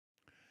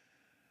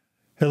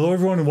Hello,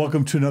 everyone, and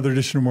welcome to another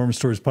edition of Mormon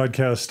Stories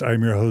Podcast.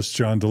 I'm your host,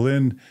 John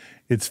DeLynn.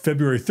 It's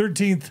February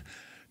 13th,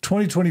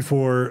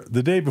 2024,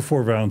 the day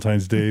before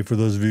Valentine's Day, for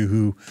those of you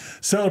who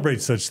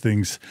celebrate such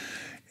things.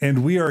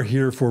 And we are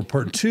here for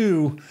part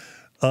two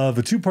of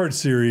a two-part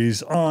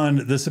series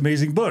on this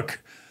amazing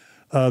book.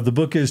 The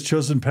book is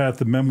Chosen Path,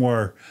 the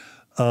memoir,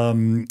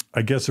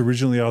 I guess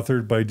originally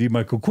authored by D.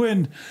 Michael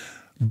Quinn,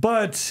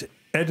 but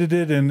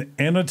edited and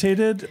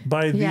annotated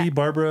by the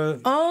Barbara.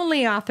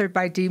 Only authored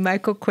by D.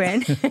 Michael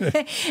Quinn.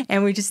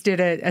 And we just did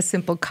a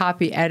simple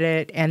copy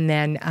edit. And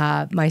then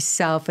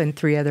myself and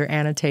three other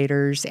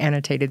annotators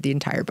annotated the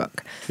entire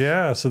book.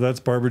 Yeah, so that's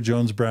Barbara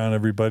Jones Brown,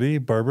 everybody.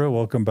 Barbara,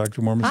 welcome back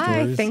to Mormon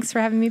Stories. Hi, thanks for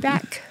having me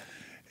back.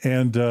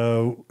 And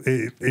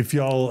if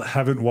y'all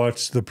haven't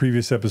watched the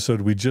previous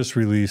episode we just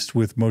released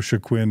with Moshe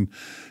Quinn,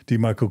 D.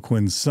 Michael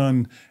Quinn's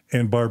son,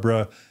 and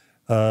Barbara,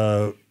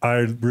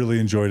 I really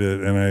enjoyed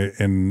it,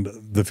 and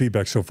the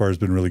feedback so far has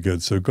been really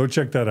good. So go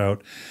check that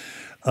out.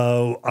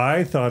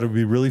 I thought it would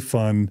be really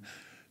fun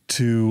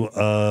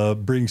to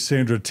bring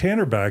Sandra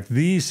Tanner back,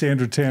 the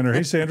Sandra Tanner.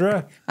 Hey,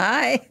 Sandra.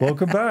 Hi.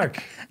 Welcome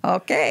back.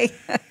 Okay.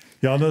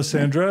 Y'all know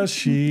Sandra.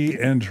 She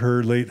and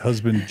her late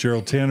husband,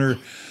 Gerald Tanner,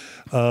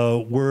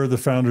 were the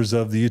founders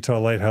of the Utah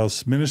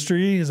Lighthouse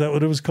Ministry. Is that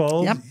what it was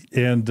called? Yep.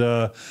 And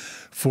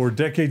for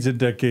decades and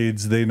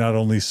decades, they not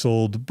only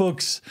sold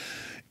books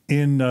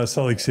in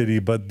Salt Lake City,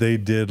 but they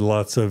did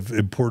lots of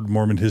important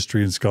Mormon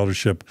history and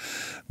scholarship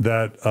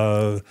that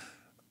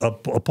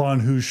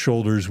upon whose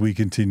shoulders we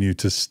continue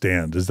to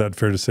stand. Is that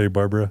fair to say,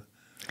 Barbara?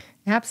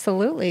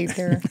 Absolutely.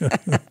 They're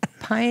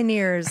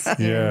pioneers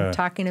in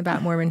talking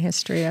about Mormon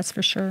history, that's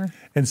for sure.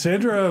 And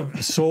Sandra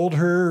sold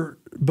her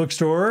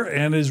bookstore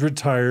and is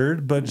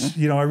retired, but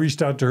I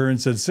reached out to her and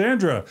said,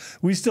 Sandra,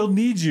 we still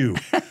need you.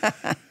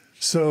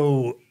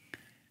 So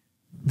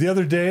the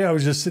other day, I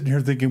was just sitting here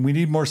thinking, we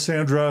need more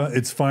Sandra.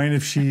 It's fine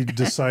if she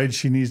decides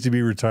she needs to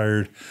be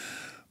retired,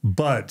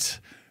 but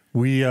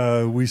we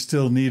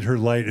still need her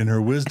light and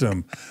her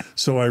wisdom.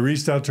 So I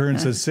reached out to her and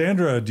said,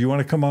 Sandra, do you want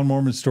to come on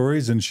Mormon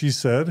Stories? And she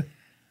said,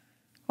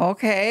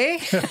 okay.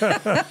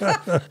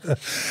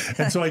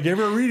 And so I gave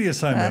her a reading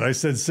assignment. I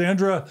said,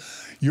 Sandra,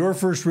 your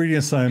first reading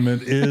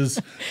assignment is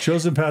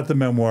Chosen Path, the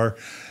memoir,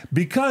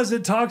 because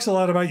it talks a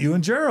lot about you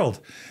and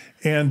Gerald.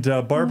 And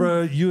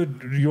Barbara, you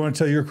want to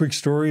tell your quick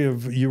story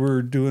of you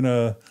were doing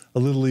a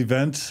little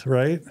event,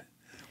 right?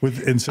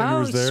 And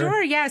Sandra was there?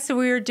 Sure, yeah. So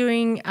we were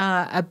doing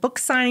a book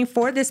signing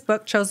for this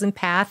book, Chosen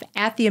Path,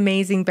 at the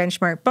amazing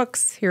Benchmark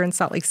Books here in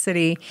Salt Lake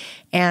City.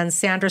 And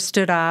Sandra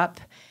stood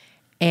up,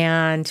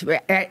 and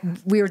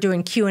we were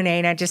doing Q&A,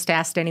 and I just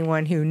asked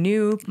anyone who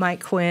knew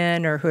Mike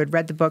Quinn or who had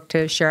read the book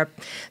to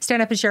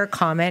stand up and share a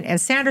comment. And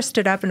Sandra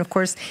stood up, and of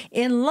course,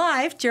 in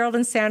life, Gerald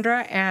and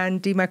Sandra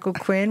and D. Michael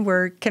Quinn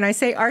were, can I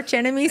say, arch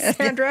enemies,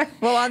 Sandra?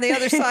 Well, on the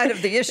other side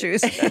of the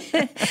issues.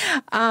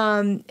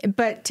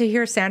 But to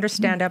hear Sandra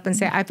stand up and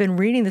say, I've been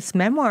reading this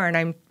memoir,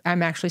 and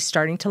I'm actually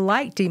starting to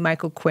like D.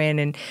 Michael Quinn,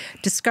 and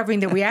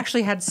discovering that we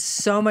actually had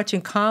so much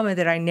in common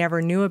that I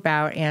never knew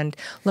about, and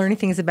learning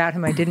things about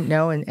him I didn't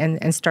know,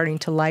 and starting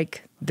to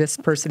like this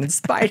person in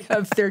spite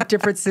of their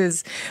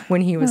differences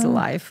when he was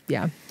alive.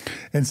 Yeah.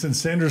 And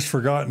since Sandra's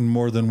forgotten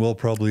more than we'll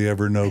probably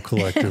ever know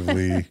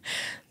collectively,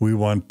 we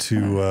want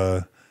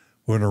to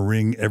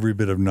wring every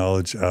bit of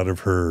knowledge out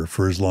of her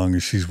for as long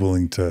as she's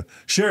willing to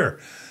share.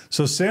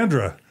 So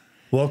Sandra,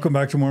 welcome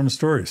back to Mormon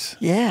Stories.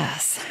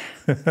 Yes.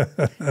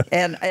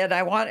 And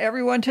I want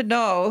everyone to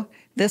know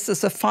this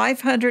is a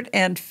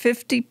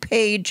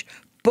 550-page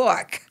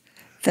book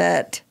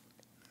that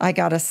I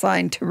got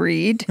assigned to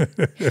read.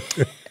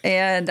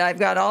 And I've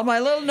got all my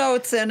little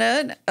notes in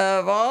it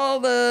of all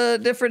the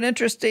different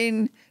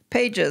interesting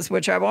pages,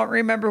 which I won't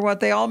remember what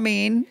they all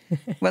mean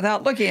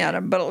without looking at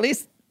them. But at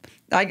least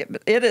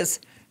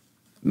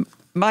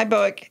my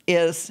book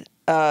is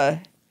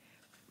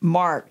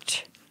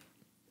marked.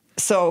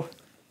 So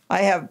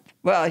I have,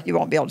 well, you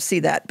won't be able to see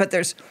that, but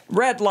there's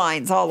red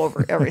lines all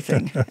over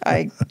everything.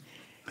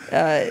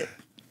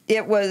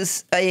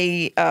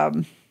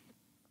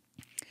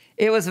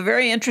 It was a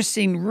very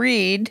interesting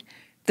read.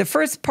 The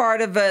first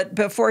part of it,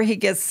 before he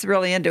gets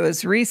really into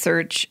his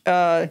research,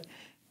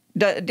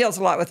 deals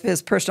a lot with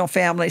his personal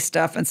family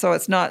stuff, and so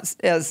it's not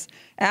as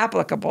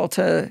applicable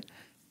to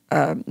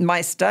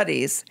my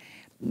studies.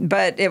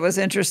 But it was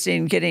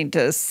interesting getting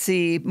to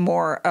see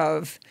more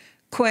of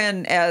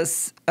Quinn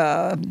as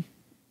a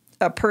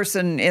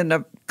person in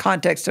the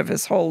context of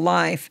his whole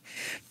life.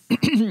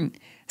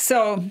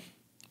 So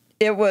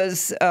it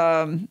was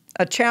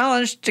a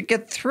challenge to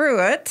get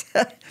through it,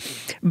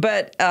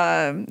 but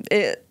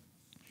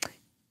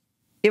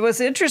it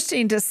was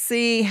interesting to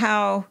see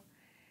how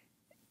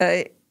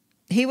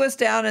he was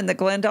down in the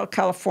Glendale,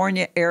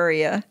 California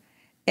area,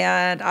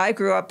 and I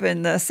grew up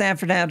in the San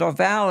Fernando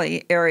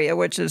Valley area,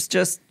 which is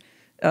just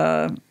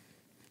a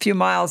few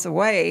miles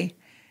away.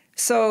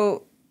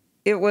 So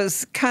it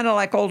was kind of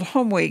like old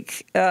home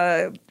week,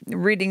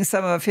 reading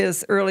some of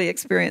his early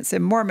experience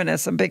in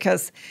Mormonism,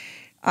 because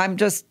I'm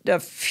just a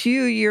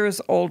few years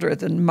older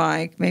than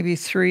Mike, maybe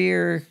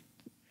 3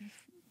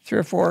 3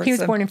 or 4. He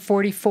was born in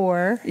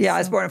 44. Yeah, I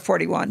was born in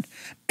 41.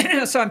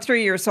 So I'm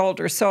 3 years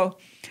older. So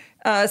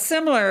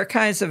similar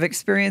kinds of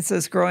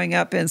experiences growing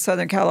up in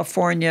Southern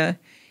California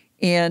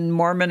in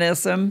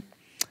Mormonism,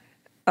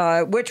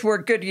 which were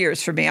good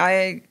years for me.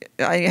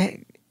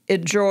 I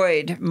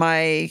enjoyed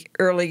my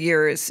early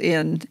years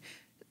in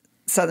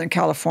Southern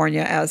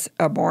California as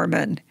a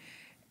Mormon.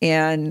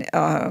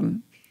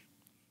 And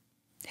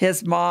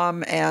his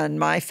mom and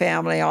my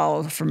family,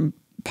 all from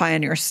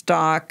pioneer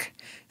stock.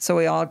 So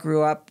we all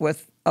grew up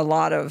with a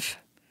lot of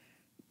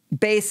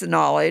base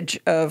knowledge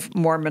of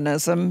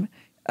Mormonism,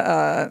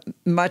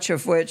 much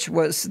of which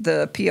was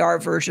the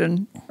PR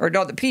version, or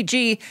no, the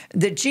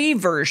G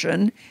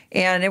version.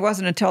 And it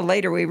wasn't until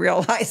later we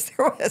realized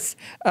there was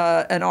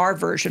an R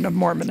version of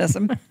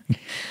Mormonism.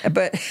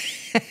 But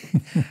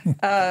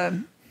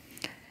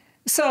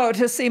so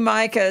to see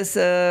Mike as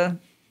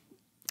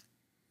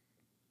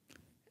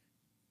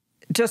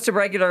just a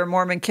regular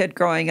Mormon kid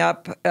growing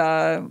up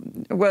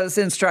was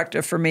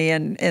instructive for me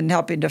in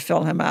helping to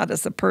fill him out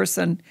as a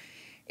person.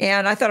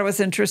 And I thought it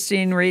was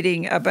interesting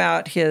reading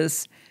about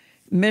his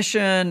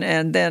mission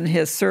and then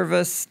his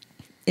service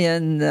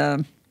in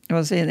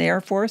was he in the Air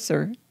Force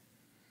or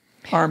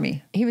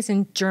Army? He was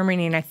in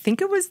Germany, and I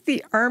think it was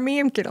the Army.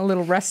 I'm getting a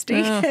little rusty.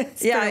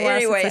 Yeah,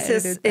 anyways,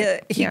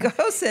 he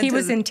goes into... He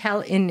was in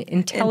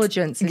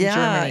intelligence in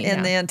Germany.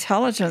 In the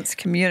intelligence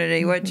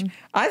community, which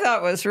I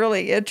thought was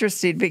really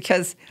interesting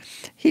because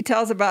he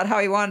tells about how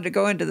he wanted to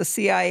go into the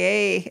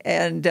CIA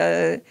and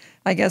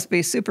I guess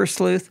be super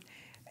sleuth.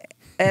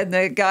 And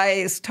the guy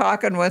is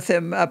talking with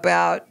him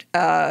about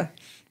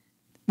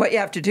what you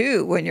have to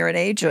do when you're an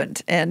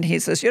agent. And he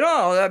says,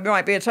 there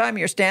might be a time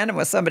you're standing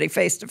with somebody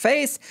face to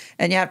face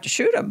and you have to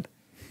shoot them.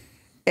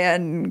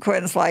 And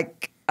Quinn's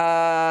like,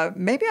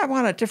 maybe I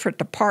want a different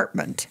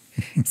department.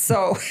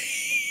 So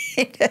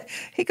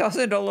he goes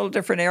into a little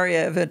different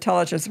area of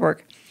intelligence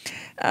work.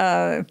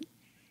 The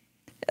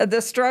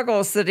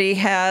struggles that he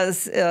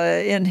has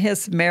in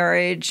his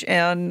marriage,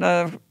 and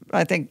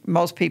I think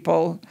most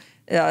people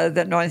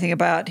that know anything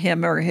about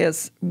him or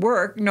his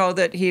work know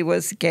that he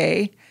was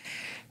gay,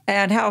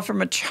 and how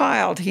from a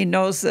child he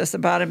knows this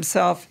about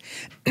himself.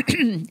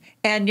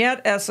 And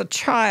yet as a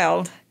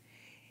child,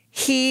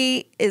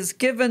 he is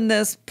given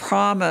this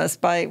promise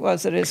by,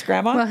 was it his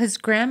grandma? Well, his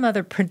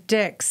grandmother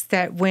predicts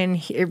that when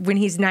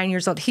he's 9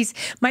 years old,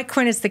 Mike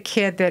Quinn is the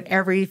kid that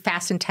every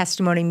fast and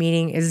testimony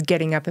meeting is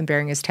getting up and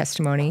bearing his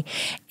testimony.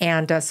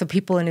 And so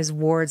people in his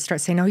ward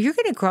start saying, oh, you're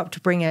going to grow up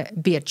to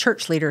be a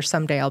church leader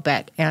someday, I'll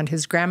bet. And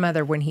his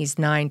grandmother, when he's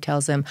 9,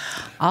 tells him,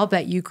 I'll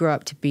bet you grow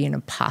up to be an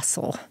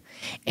apostle.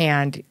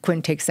 And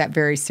Quinn takes that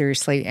very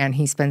seriously, and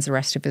he spends the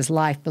rest of his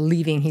life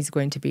believing he's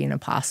going to be an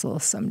apostle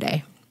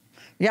someday.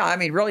 Yeah, I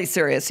mean, really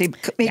serious. He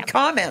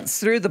comments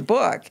through the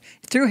book,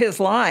 through his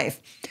life,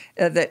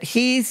 that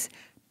he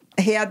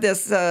had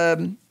this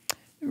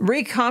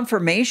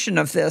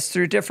reconfirmation of this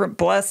through different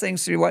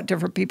blessings, through what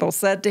different people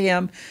said to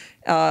him.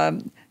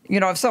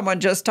 If someone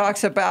just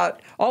talks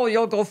about, oh,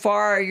 you'll go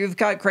far, you've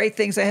got great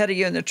things ahead of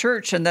you in the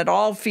church, and that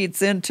all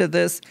feeds into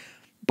this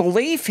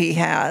belief he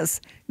has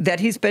that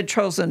he's been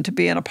chosen to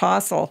be an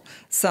apostle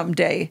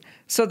someday.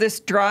 So this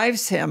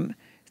drives him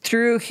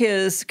through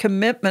his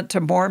commitment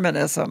to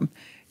Mormonism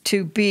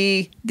to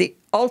be the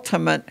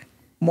ultimate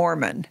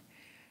Mormon.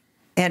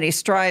 And he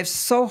strives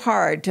so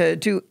hard to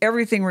do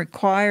everything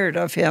required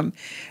of him.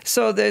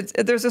 So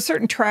there's a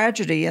certain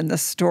tragedy in the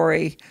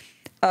story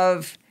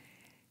of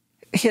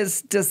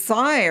his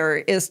desire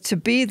is to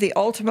be the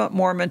ultimate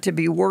Mormon, to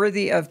be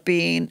worthy of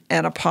being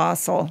an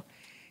apostle.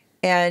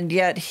 And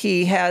yet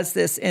he has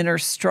this inner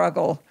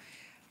struggle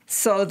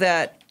so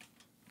that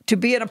to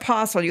be an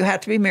apostle, you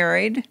have to be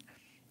married.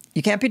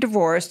 You can't be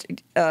divorced.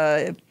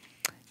 I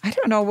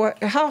don't know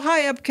how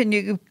high up can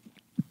you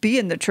be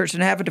in the church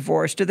and have a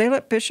divorce? Do they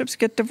let bishops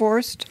get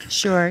divorced?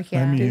 Sure,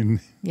 yeah. I mean,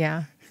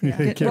 yeah.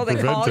 Will they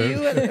call you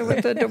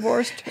with a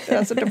divorced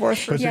as a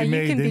divorced person?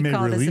 Yeah, you can be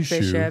called as a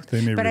bishop,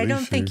 but I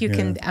don't think you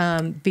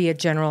can be a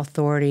general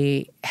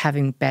authority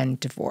having been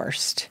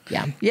divorced.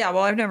 Yeah. Yeah.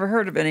 Well, I've never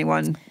heard of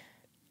anyone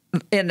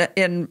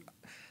in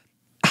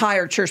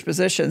higher church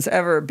positions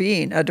ever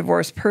being a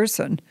divorced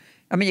person.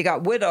 I mean, you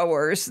got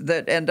widowers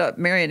that end up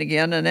marrying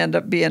again and end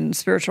up being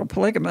spiritual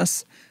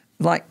polygamists,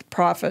 like the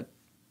prophet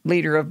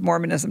leader of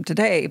Mormonism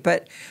today,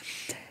 but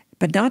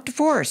not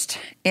divorced.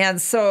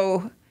 And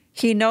so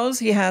he knows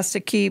he has to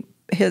keep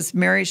his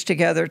marriage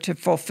together to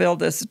fulfill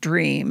this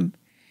dream.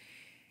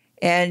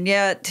 And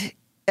yet,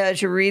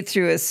 as you read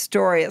through his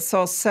story, it's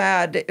so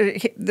sad.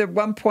 At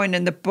one point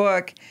in the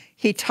book,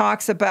 he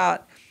talks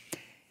about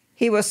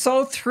he was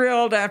so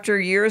thrilled after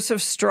years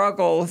of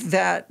struggle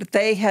that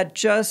they had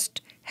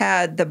just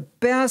had the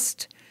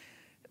best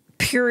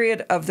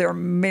period of their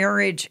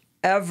marriage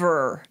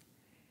ever.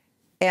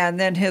 And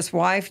then his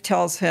wife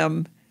tells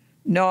him,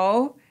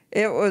 no,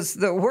 it was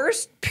the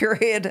worst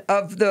period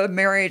of the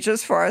marriage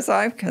as far as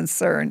I'm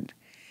concerned.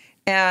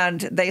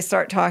 And they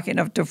start talking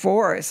of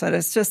divorce. And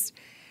it's just,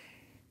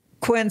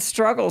 Quinn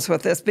struggles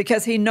with this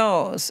because he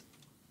knows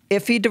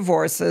if he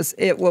divorces,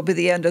 it will be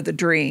the end of the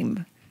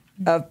dream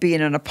of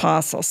being an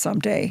apostle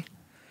someday.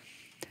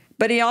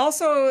 But he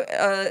also,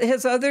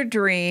 his other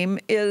dream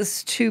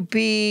is to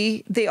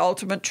be the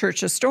ultimate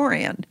church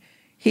historian.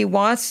 He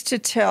wants to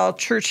tell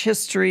church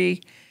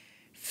history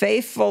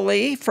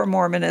faithfully for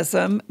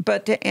Mormonism,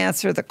 but to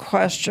answer the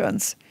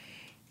questions.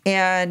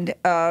 And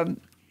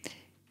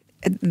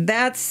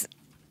that's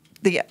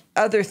the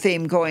other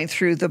theme going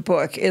through the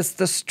book, is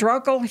the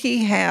struggle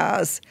he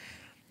has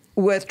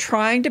with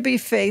trying to be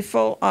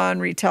faithful on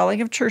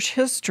retelling of church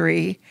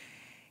history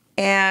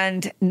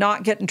and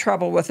not get in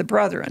trouble with the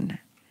brethren.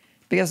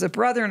 Because the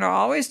brethren are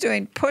always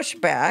doing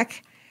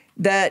pushback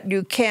that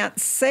you can't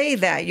say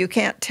that, you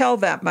can't tell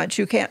that much,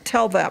 you can't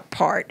tell that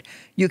part,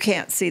 you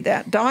can't see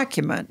that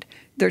document.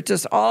 There's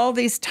just all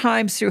these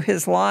times through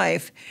his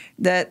life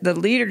that the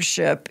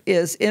leadership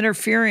is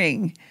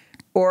interfering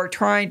or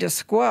trying to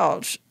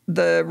squelch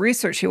the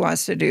research he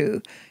wants to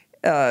do,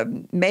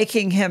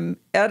 making him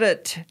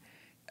edit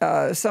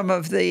some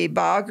of the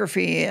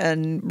biography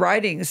and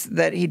writings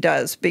that he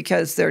does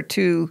because they're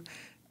too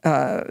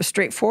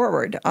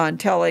straightforward on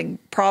telling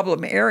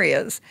problem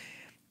areas.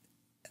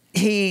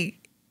 He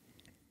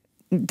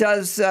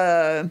does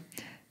an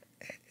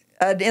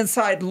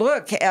inside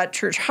look at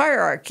church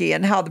hierarchy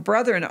and how the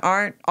brethren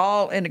aren't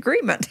all in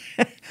agreement.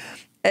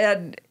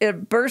 And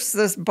it bursts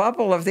this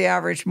bubble of the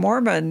average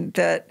Mormon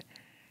that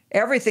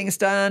everything's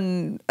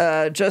done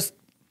just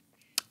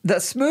the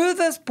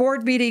smoothest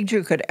board meetings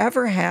you could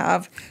ever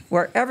have,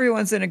 where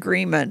everyone's in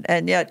agreement.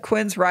 And yet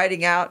Quinn's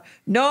writing out,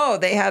 no,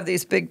 they have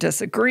these big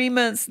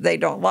disagreements. They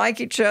don't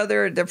like each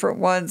other. Different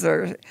ones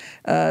are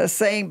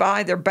saying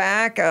behind their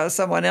back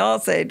someone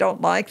else. They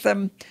don't like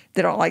them.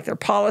 They don't like their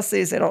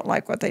policies. They don't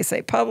like what they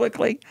say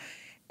publicly.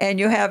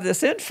 And you have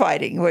this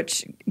infighting,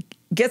 which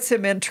gets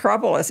him in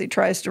trouble as he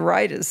tries to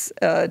write his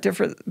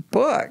different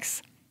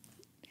books.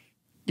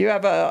 Do you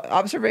have an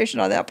observation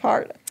on that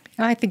part?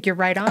 I think you're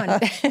right on.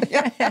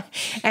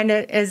 And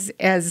as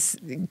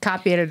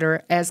copy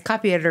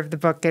editor of the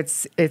book,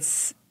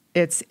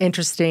 it's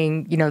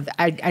interesting. You know,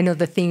 I know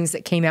the themes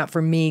that came out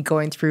for me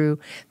going through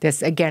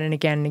this again and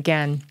again and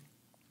again,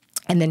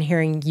 and then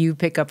hearing you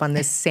pick up on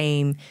this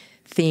same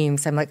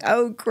themes. I'm like,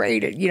 oh,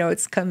 great!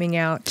 It's coming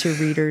out to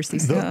readers.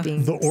 These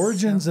themes. The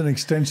Origins and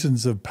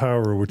Extensions of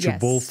Power, which are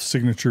both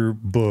signature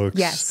books.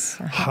 Yes,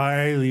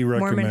 highly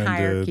recommended. Mormon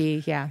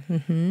Hierarchy. Yeah,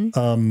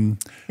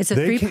 it's a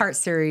 3-part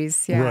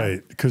series. Yeah,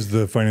 right. Because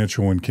the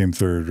financial one came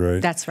third,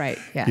 right? That's right.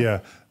 Yeah.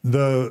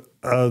 Yeah.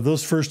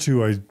 Those first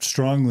two I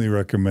strongly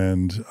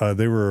recommend.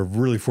 They were a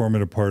really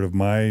formative part of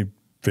my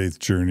faith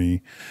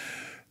journey.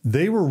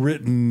 They were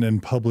written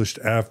and published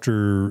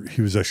after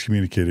he was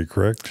excommunicated,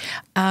 correct?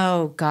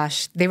 Oh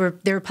gosh, they were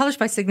published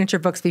by Signature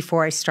Books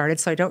before I started,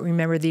 so I don't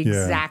remember the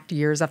exact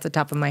years off the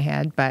top of my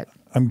head, but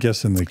I'm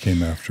guessing they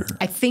came after.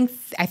 I think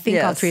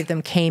all three of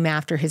them came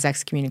after his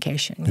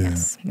excommunication. Yeah.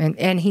 Yes,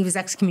 and he was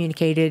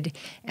excommunicated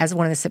as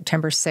one of the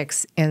September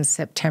 6th in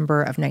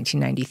September of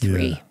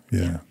 1993.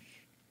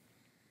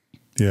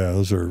 Yeah,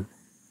 those are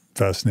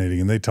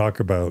fascinating, and they talk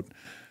about.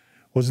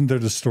 Wasn't there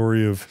the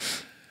story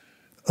of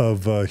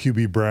Hugh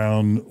B.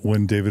 Brown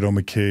when David O.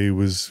 McKay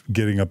was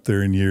getting up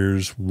there in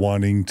years,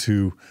 wanting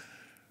to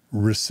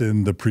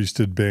rescind the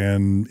priesthood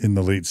ban in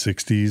the late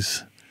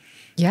 60s?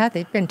 Yeah,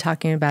 they've been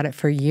talking about it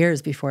for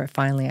years before it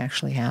finally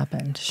actually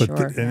happened.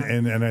 Sure.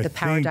 And I the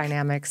power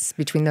dynamics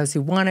between those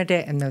who wanted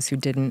it and those who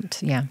didn't.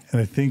 Yeah.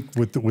 And I think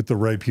with the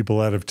right people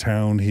out of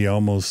town, he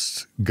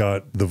almost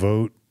got the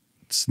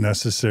votes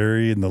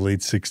necessary in the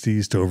late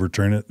 60s to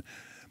overturn it.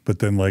 But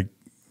then like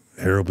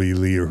Harold B.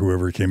 Lee or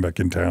whoever came back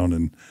in town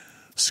and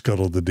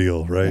scuttled the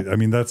deal, right? I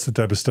mean, that's the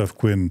type of stuff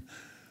Quinn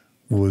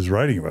was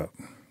writing about.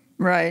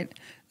 Right.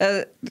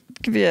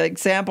 Give you an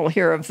example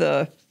here of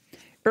the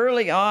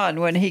early on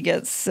when he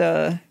gets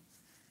into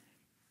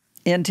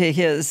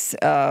his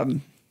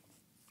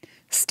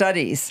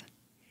studies.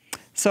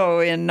 So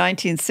in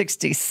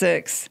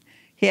 1966,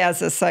 he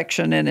has a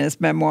section in his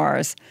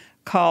memoirs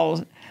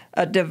called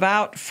 "A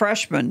Devout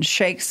Freshman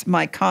Shakes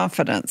My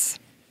Confidence."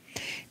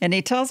 And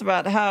he tells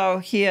about how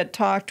he had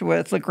talked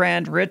with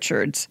LeGrand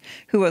Richards,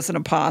 who was an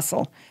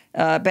apostle,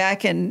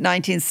 back in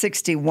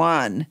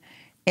 1961.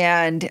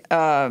 And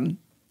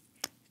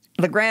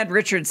LeGrand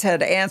Richards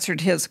had answered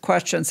his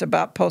questions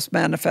about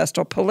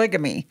post-manifestal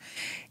polygamy.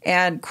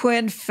 And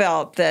Quinn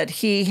felt that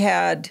he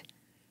had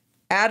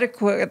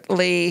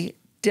adequately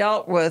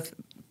dealt with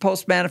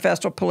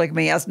post-manifestal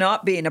polygamy as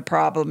not being a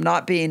problem,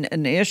 not being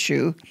an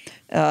issue.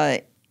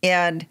 But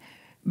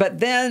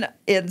then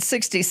in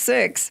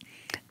 66,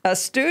 a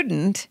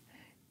student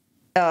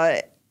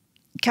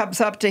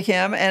comes up to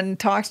him and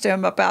talks to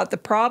him about the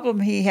problem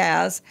he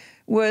has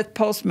with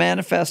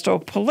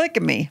post-manifestal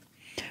polygamy.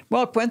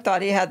 Well, Quinn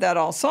thought he had that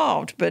all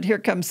solved, but here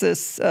comes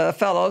this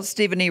fellow,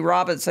 Stephen E.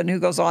 Robinson, who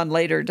goes on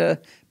later to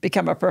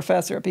become a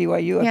professor at BYU, I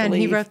believe. Yeah, and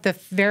he wrote the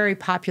very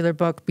popular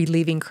book,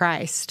 Believing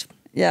Christ.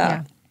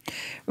 Yeah.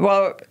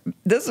 Well,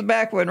 this is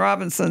back when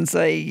Robinson's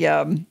a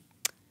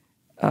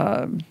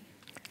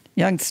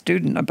young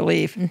student, I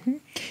believe. Mm-hmm.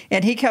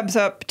 And he comes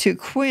up to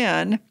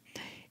Quinn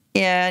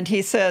and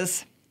he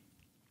says,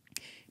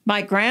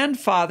 My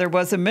grandfather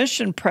was a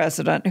mission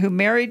president who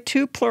married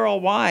 2 plural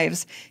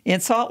wives in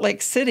Salt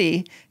Lake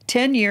City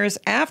 10 years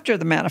after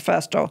the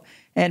manifesto,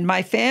 and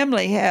my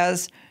family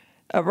has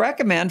a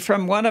recommend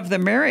from one of the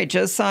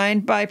marriages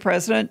signed by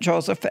President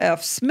Joseph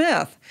F.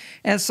 Smith.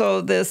 And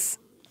so this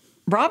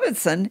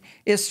Robinson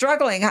is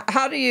struggling.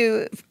 How do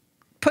you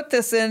put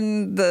this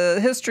in the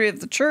history of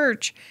the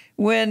church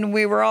when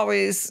we were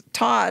always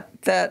taught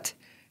that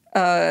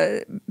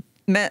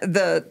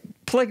the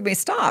polygamy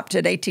stopped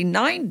in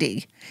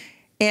 1890?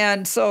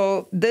 And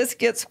so this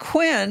gets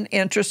Quinn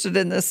interested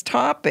in this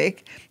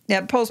topic.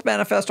 And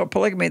post-manifesto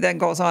polygamy then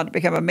goes on to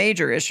become a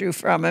major issue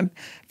for him,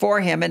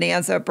 and he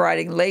ends up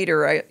writing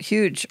later a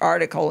huge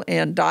article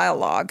in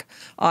Dialogue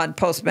on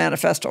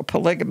post-manifesto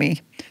polygamy.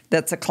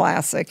 That's a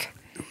classic.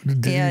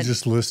 Did he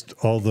just list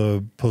all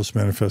the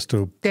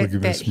post-manifesto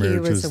polygamous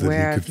marriages that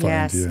he could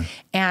find? Yes. Yeah.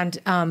 And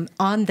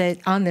on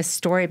this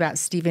story about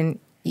Stephen,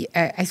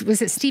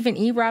 was it Stephen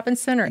E.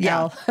 Robinson or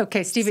L?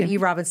 Okay, Stephen E.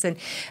 Robinson.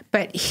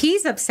 But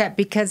he's upset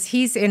because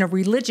he's in a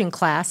religion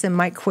class, and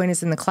Mike Quinn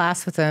is in the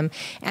class with him,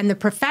 and the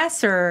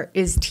professor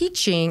is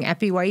teaching at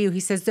BYU. He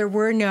says there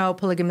were no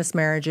polygamous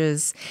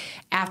marriages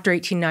after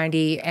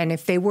 1890, and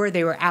if they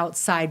were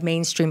outside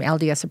mainstream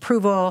LDS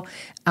approval.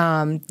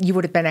 You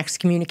would have been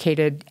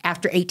excommunicated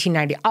after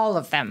 1890, all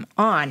of them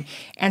on.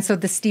 And so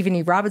the Stephen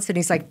E. Robinson,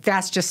 he's like,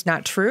 that's just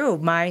not true.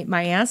 My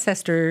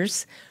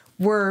ancestors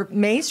were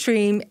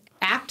mainstream,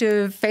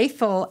 active,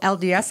 faithful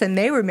LDS, and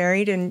they were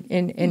married in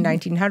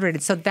 1900.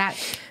 And so that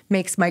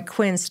makes Mike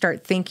Quinn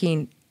start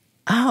thinking,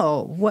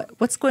 oh,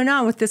 what's going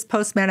on with this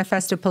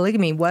post-manifesto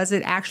polygamy? Was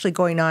it actually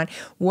going on?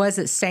 Was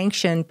it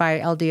sanctioned by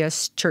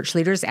LDS church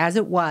leaders, as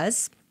it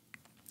was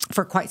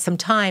for quite some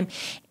time?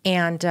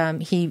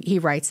 And he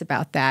writes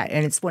about that,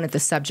 and it's one of the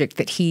subject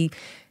that he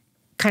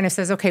kind of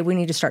says, okay, we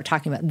need to start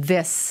talking about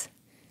this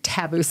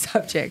taboo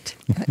subject.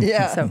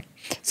 Yeah.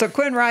 So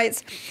Quinn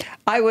writes,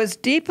 I was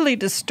deeply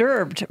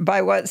disturbed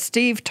by what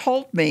Steve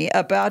told me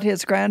about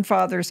his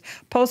grandfather's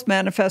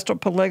post-manifesto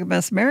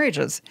polygamous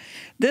marriages.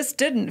 This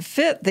didn't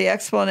fit the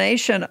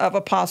explanation of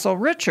Apostle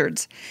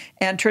Richards,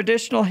 and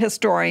traditional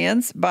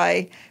historians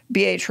by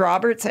B.H.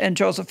 Roberts and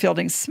Joseph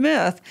Fielding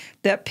Smith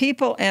that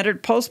people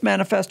entered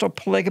post-manifesto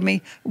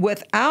polygamy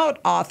without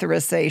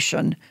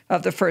authorization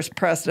of the first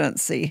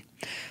presidency.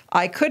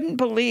 I couldn't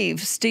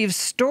believe Steve's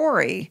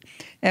story,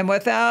 and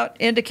without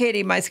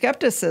indicating my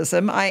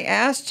skepticism, I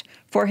asked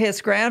for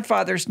his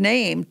grandfather's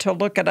name to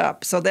look it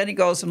up. So then he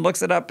goes and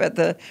looks it up at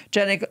the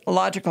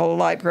genealogical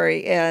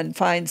library and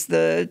finds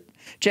the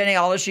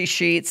genealogy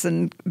sheets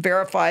and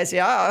verifies,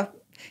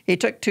 he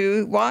took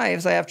 2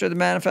 wives after the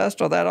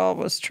manifesto. That all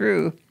was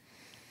true.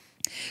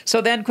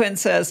 So then Quinn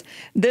says,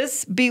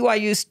 this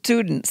BYU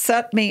student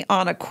set me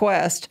on a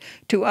quest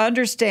to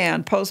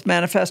understand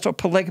post-manifesto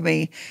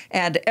polygamy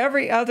and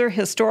every other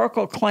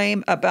historical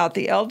claim about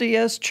the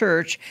LDS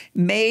Church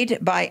made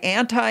by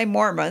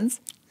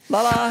anti-Mormons.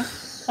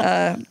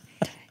 In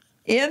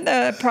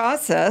the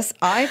process,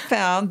 I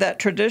found that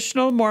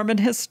traditional Mormon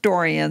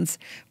historians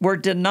were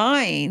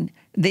denying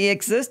the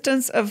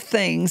existence of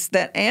things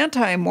that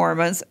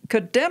anti-Mormons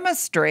could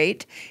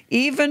demonstrate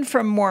even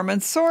from Mormon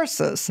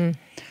sources.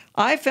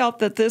 I felt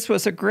that this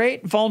was a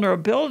great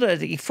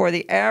vulnerability for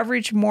the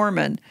average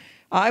Mormon.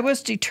 I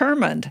was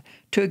determined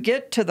to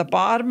get to the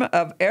bottom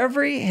of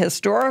every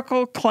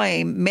historical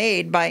claim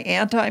made by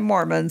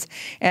anti-Mormons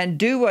and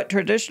do what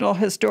traditional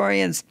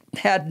historians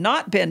had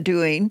not been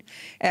doing,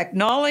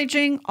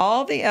 acknowledging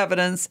all the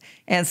evidence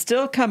and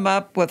still come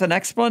up with an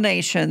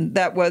explanation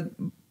that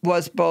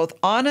was both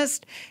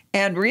honest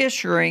and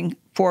reassuring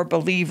for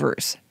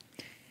believers.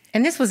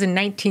 And this was in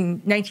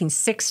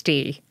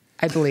 1960.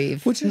 I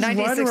believe. Which is right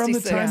around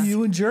the time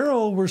you and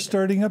Gerald were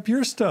starting up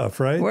your stuff,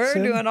 right? We're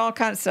doing all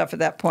kinds of stuff at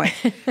that point.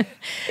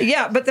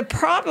 Yeah, but the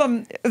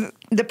problem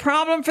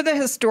for the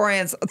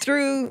historians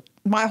through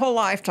my whole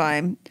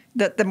lifetime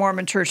that the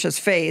Mormon Church has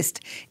faced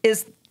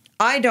is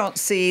I don't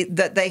see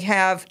that they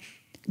have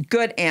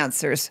good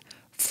answers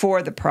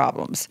for the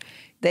problems.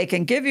 They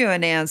can give you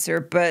an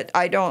answer, but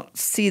I don't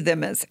see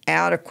them as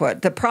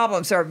adequate. The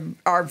problems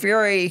are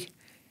very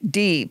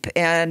deep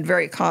and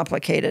very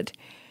complicated.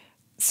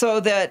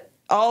 So that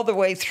all the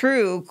way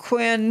through,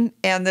 Quinn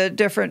and the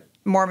different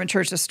Mormon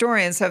Church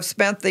historians have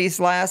spent these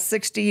last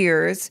 60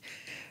 years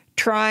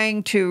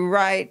trying to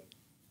write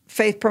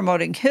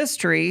faith-promoting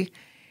history,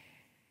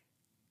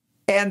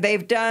 and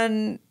they've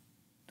done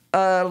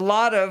a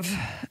lot of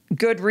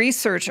good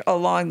research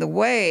along the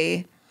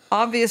way.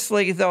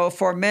 Obviously, though,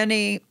 for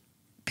many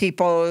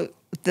people,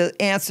 the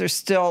answers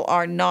still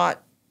are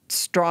not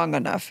strong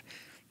enough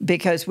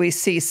because we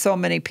see so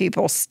many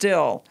people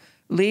still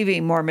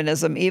leaving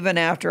Mormonism even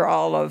after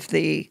all of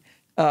the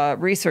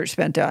research's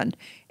been done.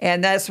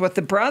 And that's what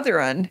the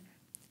Brethren,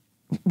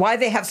 why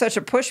they have such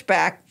a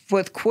pushback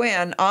with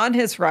Quinn on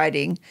his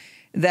writing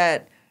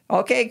that,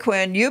 okay,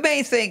 Quinn, you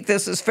may think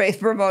this is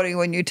faith promoting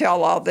when you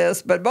tell all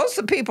this, but most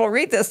of the people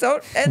read this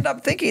don't end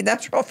up thinking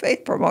that's real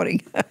faith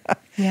promoting.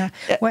 Yeah.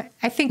 Well,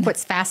 I think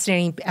what's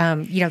fascinating,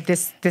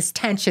 this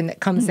tension that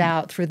comes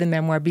out through the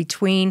memoir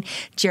between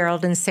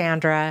Gerald and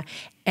Sandra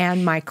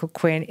and Michael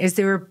Quinn is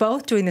they were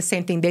both doing the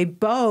same thing. They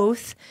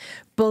both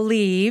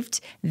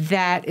believed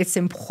that it's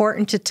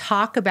important to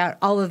talk about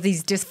all of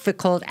these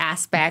difficult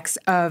aspects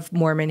of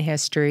Mormon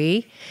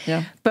history,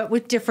 but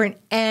with different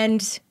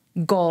end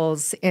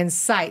goals in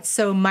sight.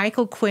 So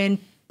Michael Quinn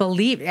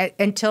believed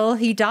until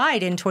he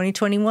died in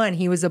 2021.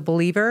 He was a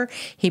believer.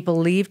 He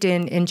believed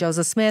in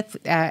Joseph Smith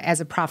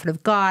as a prophet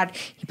of God.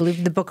 He believed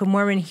in the Book of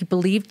Mormon. He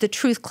believed the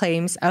truth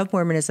claims of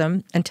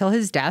Mormonism until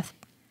his death.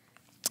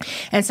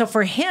 And so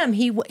for him,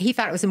 he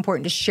thought it was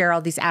important to share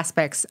all these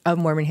aspects of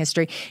Mormon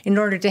history in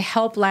order to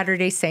help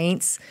Latter-day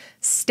Saints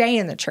stay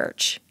in the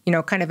church,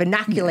 kind of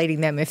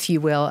inoculating them, if you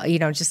will.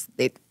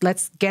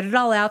 Let's get it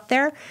all out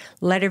there.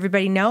 Let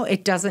everybody know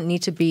it doesn't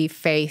need to be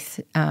faith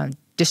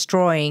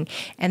destroying.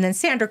 And then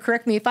Sandra,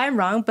 correct me if I'm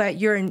wrong, but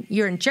you're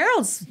in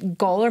Gerald's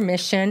goal or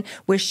mission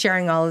with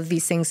sharing all of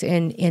these things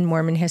in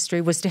Mormon history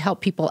was to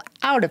help people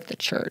out of the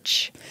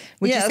church.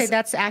 Would you say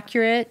that's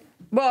accurate?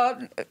 Well,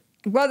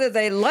 whether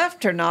they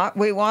left or not,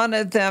 we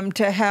wanted them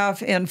to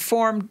have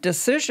informed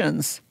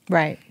decisions.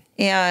 Right.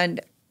 And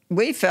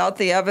we felt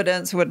the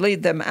evidence would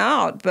lead them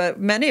out, but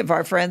many of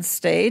our friends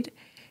stayed.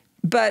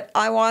 But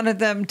I wanted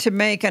them to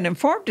make an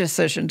informed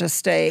decision to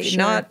stay,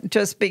 not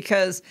just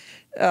because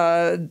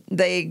their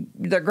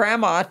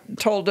grandma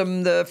told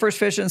them the first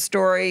vision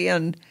story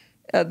and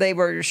they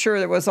were sure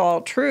it was all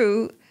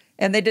true,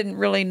 and they didn't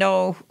really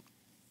know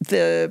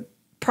the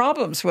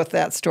problems with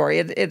that story.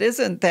 It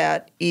isn't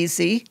that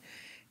easy.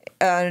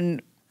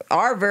 And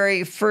our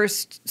very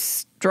first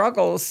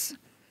struggles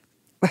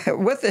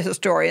with the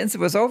historians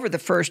was over the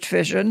first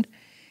vision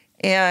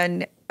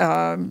and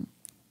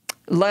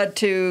led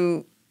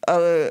to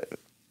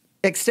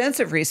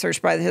extensive research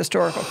by the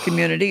historical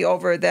community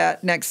over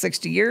that next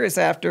 60 years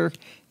after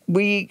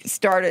we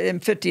started in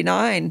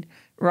 59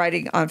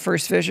 writing on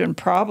first vision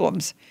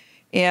problems.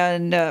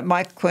 And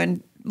Mike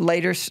Quinn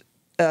later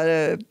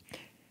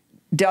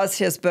does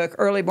his book,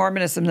 Early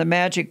Mormonism, The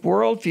Magic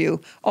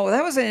Worldview. Oh,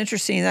 that was an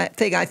interesting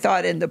thing I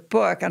thought in the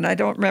book, and I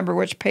don't remember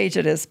which page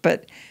it is,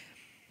 but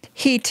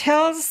he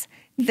tells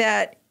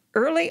that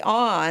early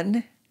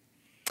on,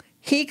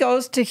 he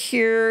goes to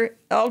hear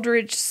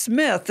Eldridge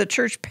Smith, the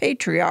church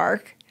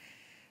patriarch,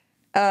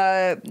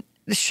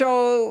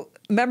 show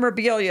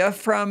memorabilia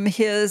from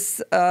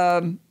his,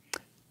 what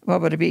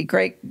would it be,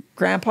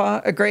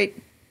 great-grandpa, a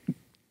great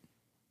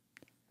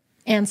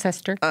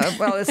ancestor.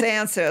 His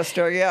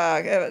ancestor,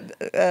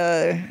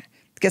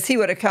 because he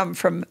would have come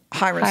from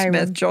Hiram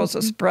Smith,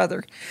 Joseph's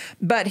brother.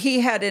 But he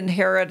had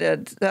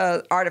inherited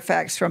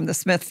artifacts from the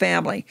Smith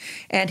family,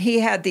 and he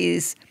had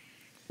these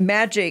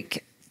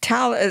magic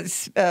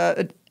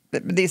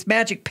these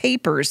magic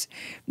papers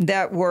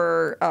that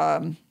were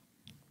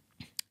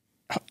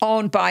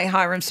owned by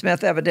Hiram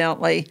Smith,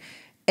 evidently,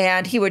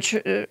 and he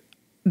would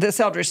this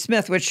Eldridge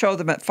Smith would show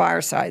them at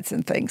firesides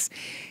and things.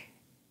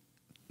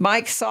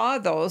 Mike saw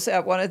those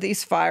at one of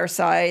these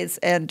firesides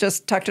and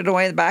just tucked it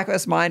away in the back of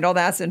his mind. Oh,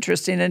 that's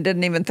interesting, and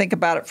didn't even think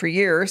about it for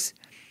years.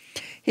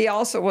 He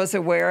also was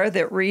aware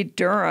that Reed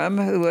Durham,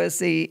 who was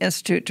the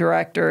institute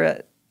director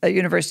at the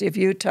University of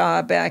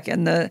Utah back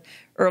in the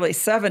early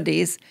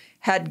 70s,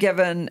 had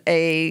given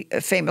a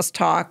famous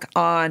talk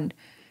on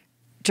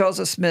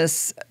Joseph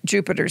Smith's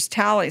Jupiter's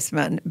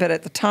Talisman, but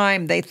at the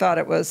time they thought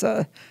it was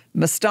a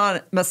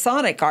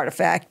Masonic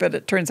artifact, but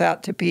it turns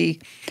out to be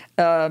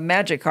a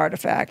magic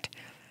artifact.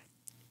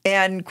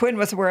 And Quinn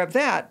was aware of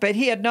that, but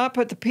he had not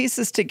put the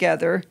pieces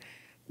together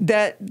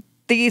that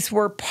these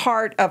were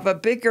part of a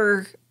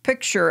bigger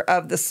picture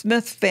of the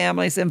Smith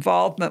family's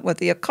involvement with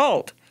the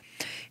occult.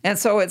 And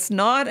so it's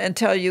not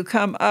until you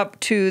come up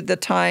to the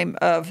time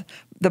of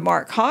the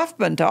Mark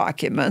Hoffman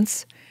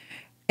documents,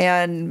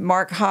 and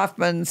Mark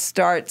Hoffman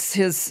starts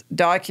his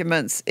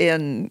documents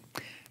in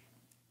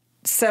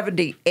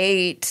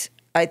 78,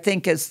 I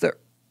think is the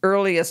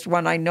earliest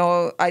one I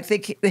know. I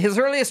think his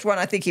earliest one,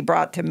 I think he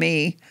brought to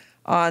me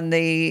on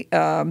the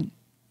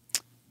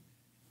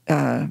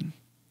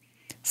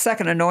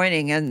second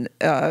anointing, and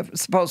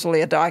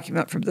supposedly a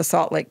document from the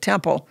Salt Lake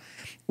Temple,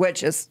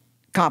 which is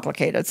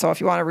complicated. So if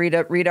you want to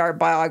read our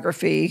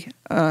biography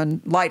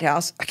on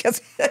Lighthouse, I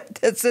guess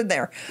it's in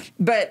there.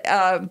 But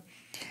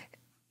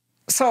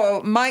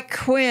so Mike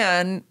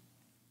Quinn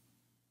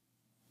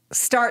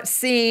starts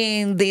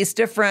seeing these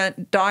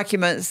different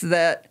documents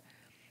that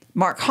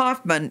Mark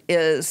Hoffman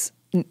is,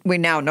 we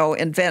now know,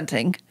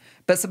 inventing,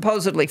 but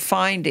supposedly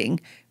finding,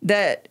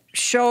 that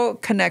show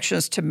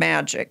connections to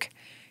magic.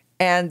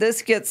 And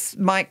this gets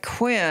Mike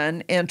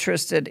Quinn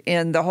interested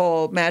in the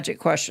whole magic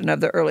question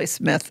of the early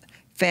Smith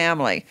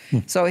family.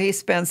 So he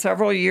spends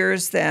several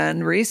years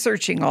then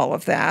researching all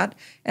of that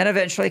and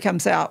eventually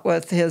comes out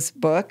with his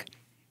book,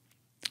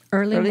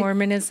 Early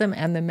Mormonism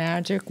and the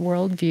Magic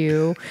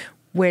Worldview,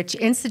 which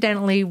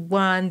incidentally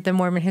won the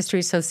Mormon History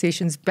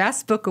Association's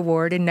Best Book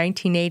Award in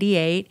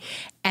 1988.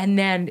 And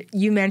then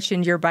you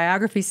mentioned your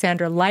biography,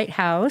 Sandra,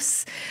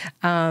 Lighthouse.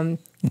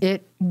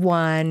 It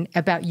won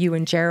About You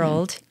and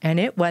Gerald, and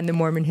it won the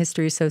Mormon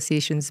History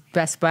Association's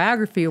Best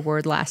Biography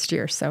Award last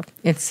year. So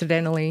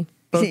incidentally,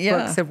 both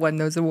books have won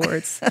those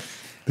awards.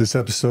 This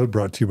episode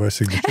brought to you by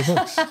Signature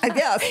Books.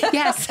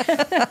 Yes.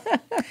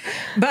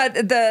 But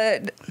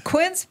the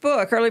Quinn's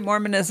book, Early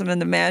Mormonism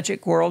and the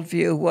Magic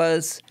Worldview,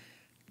 was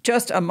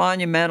just a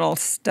monumental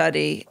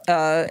study,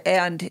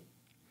 and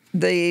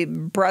the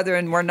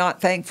brethren were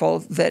not thankful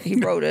that he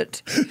wrote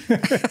it.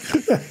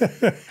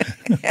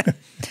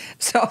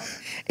 So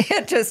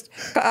it just,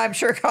 I'm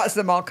sure, caused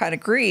them all kind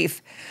of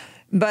grief.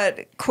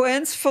 But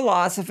Quinn's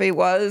philosophy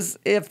was,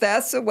 if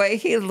that's the way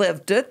he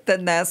lived it,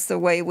 then that's the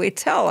way we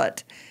tell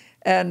it.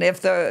 And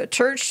if the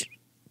church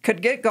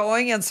could get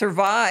going and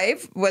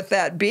survive with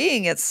that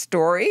being its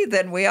story,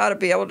 then we ought to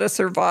be able to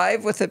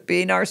survive with it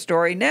being our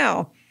story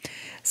now.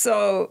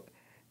 So,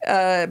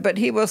 but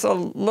he was a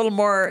little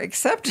more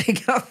accepting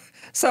of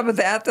some of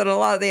that than a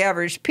lot of the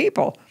average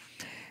people.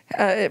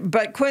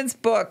 But Quinn's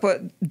book,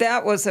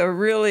 that was a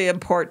really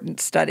important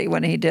study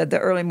when he did the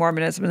Early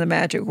Mormonism and the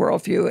Magic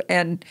Worldview,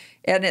 and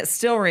it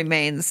still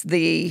remains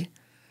the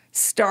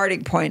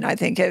starting point, I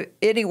think.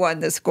 Anyone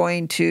that's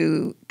going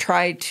to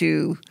try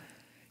to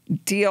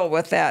deal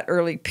with that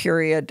early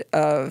period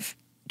of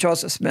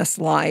Joseph Smith's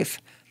life,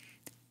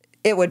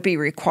 it would be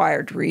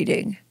required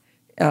reading.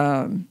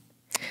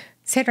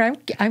 Sandra,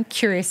 I'm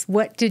curious,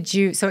 what did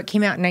you, so it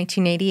came out in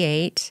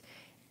 1988,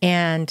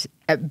 and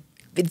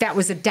that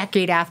was a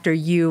decade after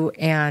you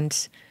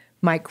and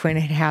Mike Quinn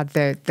had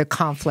the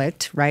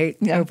conflict, right,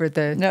 over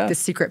the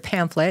secret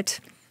pamphlet.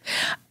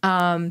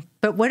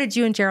 But what did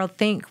you and Gerald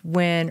think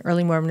when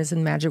Early Mormonism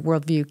and Magic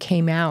Worldview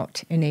came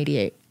out in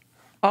 88?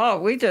 Oh,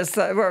 we just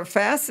were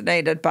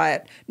fascinated by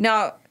it.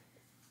 Now,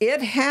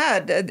 it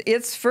had,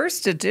 its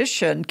first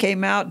edition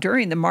came out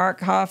during the Mark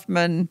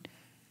Hoffman,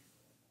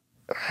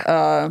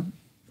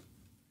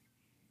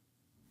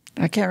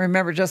 I can't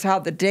remember just how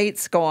the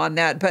dates go on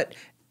that, but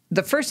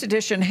the first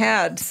edition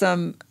had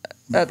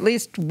at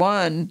least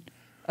one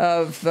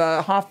of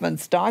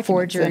Hoffman's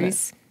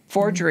documents.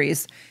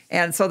 Forgeries.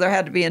 And so there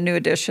had to be a new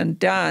edition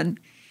done,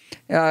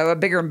 a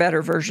bigger and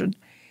better version.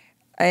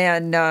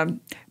 And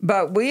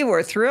but we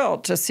were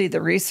thrilled to see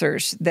the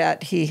research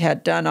that he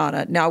had done on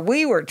it. Now,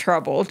 we were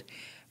troubled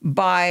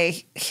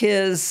by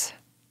his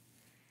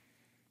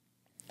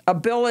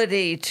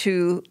ability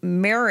to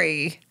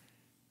marry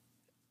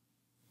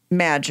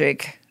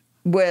magic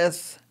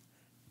with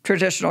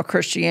traditional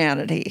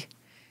Christianity.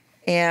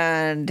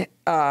 And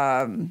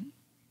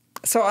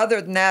so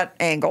other than that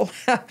angle,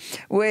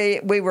 we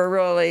were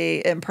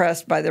really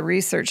impressed by the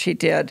research he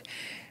did.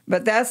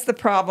 But that's the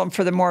problem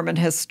for the Mormon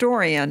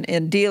historian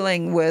in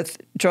dealing with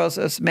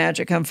Joseph's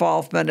magic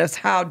involvement, is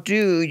how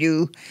do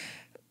you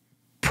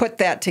put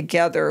that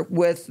together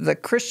with the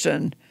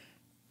Christian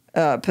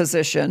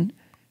position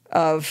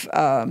of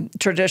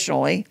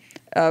traditionally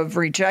of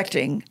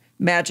rejecting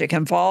magic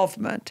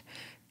involvement.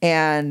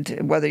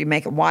 And whether you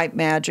make it white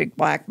magic,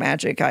 black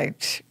magic,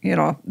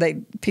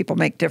 people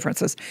make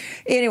differences.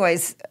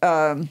 Anyways,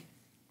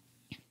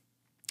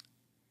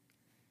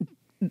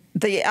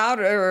 the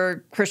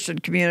outer Christian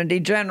community,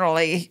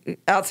 generally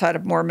outside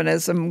of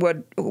Mormonism,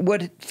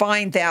 would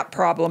find that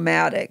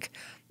problematic,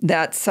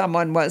 that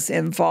someone was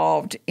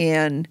involved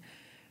in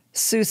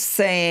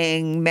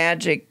soothsaying,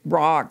 magic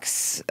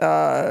rocks,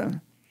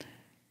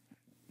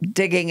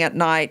 digging at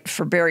night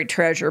for buried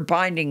treasure,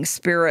 binding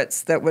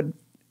spirits that would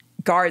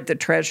guard the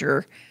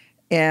treasure,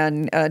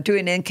 and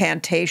doing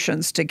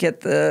incantations to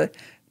get the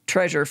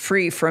treasure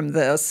free from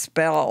the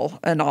spell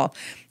and all.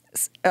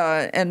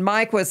 And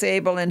Mike was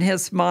able in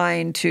his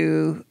mind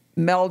to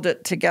meld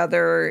it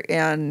together,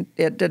 and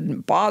it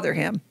didn't bother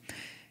him.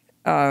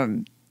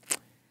 One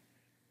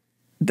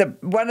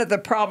of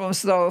the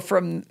problems, though,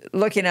 from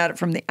looking at it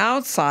from the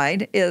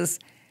outside is,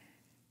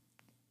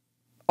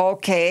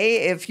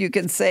 okay, if you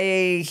can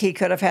say he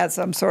could have had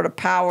some sort of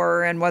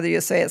power, and whether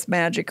you say it's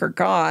magic or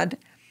God.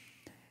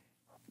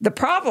 The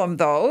problem,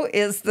 though,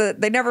 is that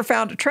they never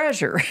found a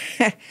treasure.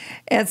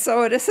 And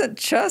so it isn't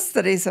just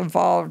that he's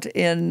involved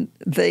in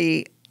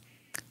the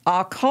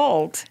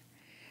occult,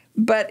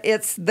 but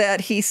it's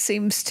that he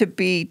seems to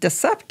be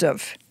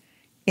deceptive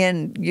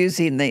in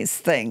using these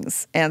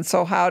things. And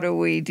so how do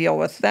we deal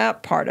with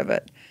that part of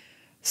it?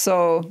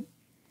 So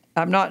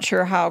I'm not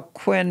sure how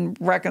Quinn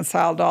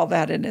reconciled all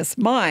that in his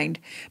mind,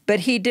 but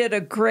he did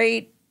a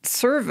great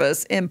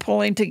service in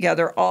pulling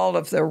together all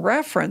of the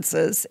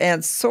references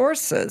and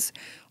sources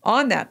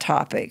on that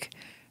topic,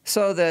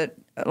 so that,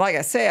 like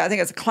I say, I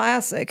think it's a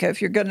classic. If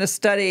you're going to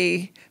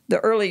study the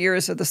early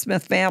years of the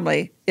Smith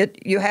family,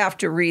 you have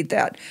to read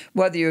that.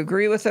 Whether you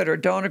agree with it or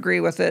don't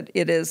agree with it,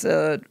 it is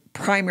a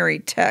primary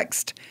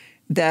text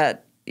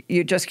that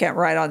you just can't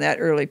write on that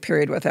early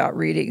period without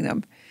reading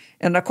them.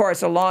 And, of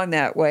course, along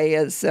that way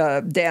is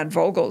Dan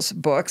Vogel's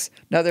books,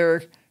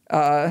 another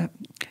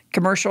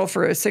commercial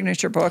for his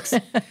signature books.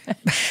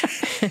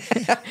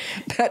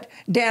 But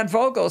Dan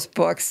Vogel's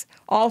books,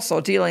 also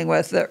dealing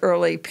with the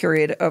early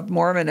period of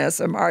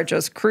Mormonism, are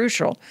just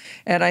crucial.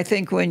 And I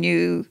think when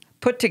you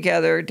put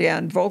together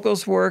Dan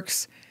Vogel's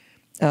works,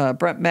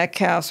 Brent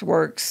Metcalf's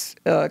works,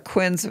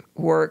 Quinn's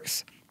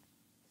works,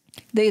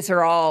 these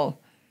are all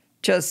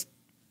just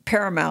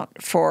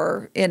paramount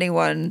for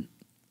anyone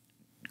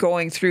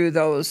going through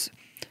those,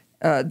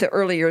 the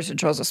early years of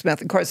Joseph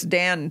Smith. Of course,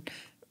 Dan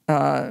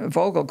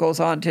Vogel goes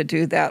on to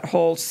do that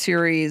whole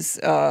series,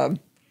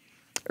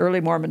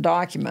 Early Mormon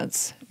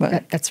Documents.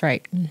 That's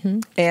right. Mm-hmm.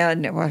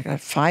 And what,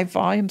 5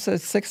 volumes or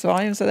 6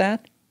 volumes of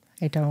that?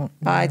 I don't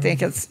know. I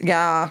think it's,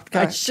 yeah.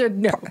 I should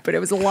know, but it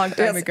was a long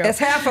time ago. It's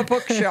half a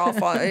bookshelf,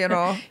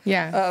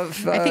 Yeah.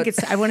 Of, I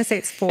think I want to say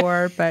it's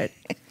 4, but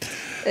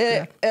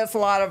it's a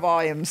lot of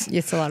volumes.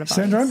 It's a lot of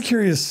volumes. Sandra, I'm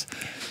curious,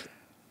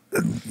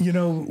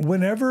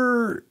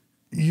 whenever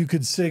you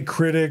could say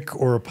critic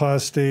or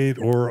apostate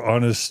or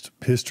honest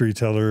history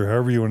teller,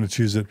 however you want to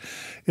choose it,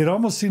 it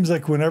almost seems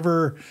like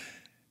whenever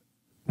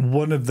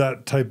one of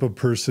that type of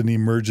person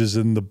emerges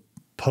in the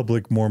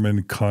public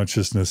Mormon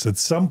consciousness, at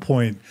some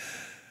point,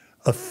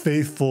 a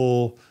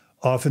faithful,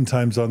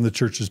 oftentimes on the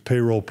church's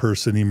payroll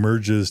person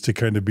emerges to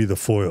kind of be the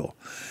foil.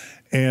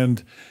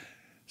 And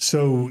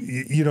so,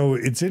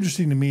 it's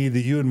interesting to me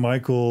that you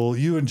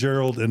and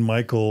Gerald and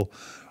Michael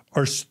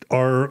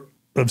are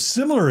of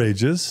similar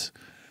ages.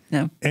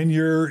 No. And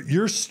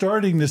you're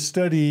starting to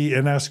study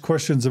and ask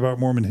questions about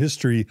Mormon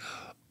history,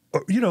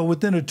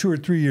 within a 2 or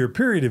 3 year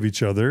period of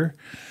each other.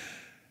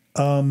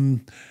 Now,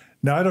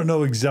 I don't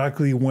know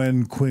exactly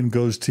when Quinn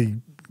goes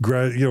to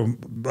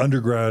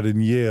undergrad in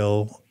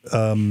Yale,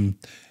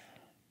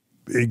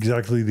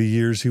 exactly the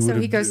years he would have.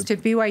 So he goes to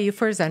BYU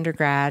for his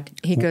undergrad.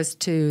 He goes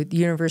to the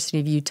University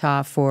of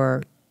Utah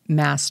for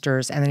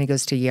master's, and then he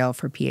goes to Yale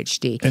for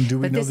PhD. And do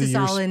we know this the is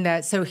years? all in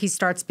that. So he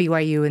starts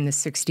BYU in the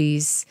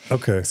 60s.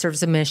 Okay.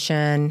 Serves a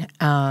mission,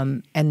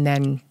 and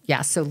then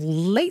so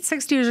late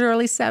 60s,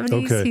 early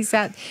 70s. Okay.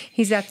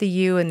 He's at the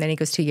U, and then he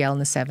goes to Yale in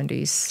the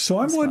 70s. So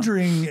I'm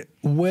wondering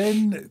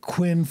when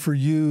Quinn, for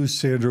you,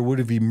 Sandra, would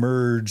have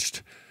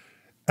emerged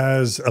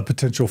as a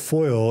potential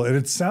foil. And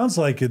it sounds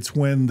like it's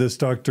when this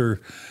Dr.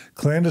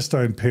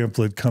 Clandestine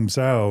pamphlet comes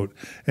out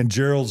and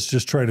Gerald's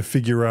just trying to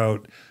figure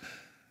out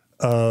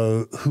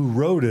who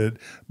wrote it.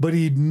 But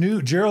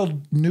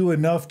Gerald knew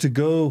enough to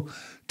go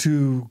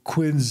to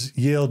Quinn's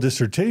Yale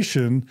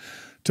dissertation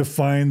to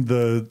find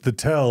the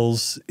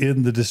tells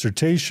in the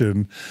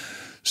dissertation.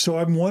 So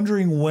I'm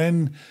wondering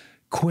when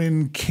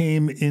Quinn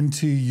came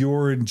into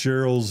your and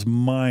Gerald's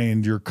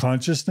mind, your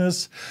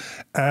consciousness,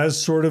 as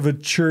sort of a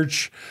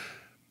church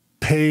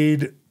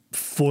paid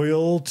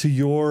foil to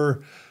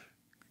your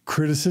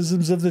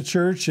criticisms of the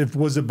church?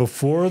 Was it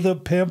before the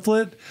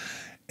pamphlet?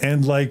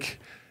 And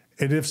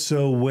if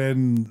so,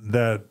 when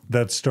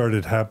that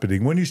started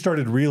happening, when you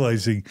started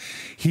realizing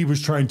he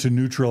was trying to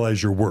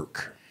neutralize your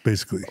work,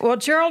 basically. Well,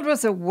 Gerald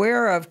was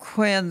aware of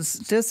Quinn's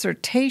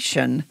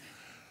dissertation,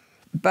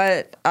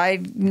 but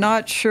I'm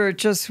not sure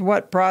just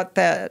what brought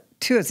that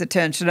to his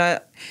attention.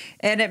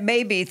 And it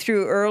may be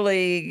through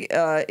early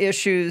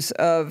issues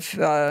of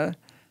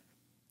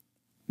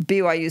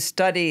BYU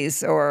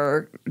Studies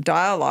or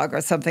Dialogue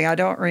or something. I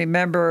don't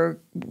remember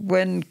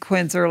when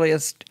Quinn's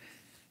earliest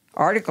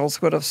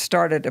articles would have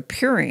started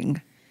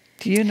appearing.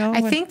 Do you know?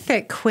 I think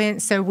that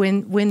Quinn, so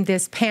when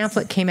this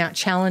pamphlet came out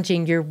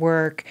challenging your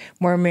work,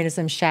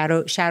 Mormonism,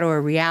 Shadow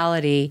or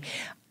Reality,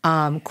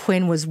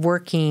 Quinn was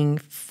working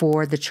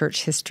for the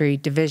Church History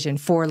Division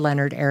for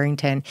Leonard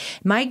Arrington.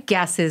 My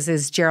guess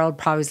is Gerald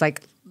probably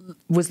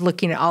was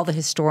looking at all the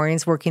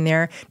historians working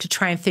there to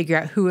try and figure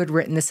out who had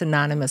written this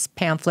anonymous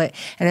pamphlet,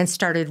 and then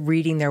started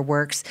reading their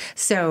works.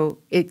 So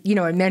it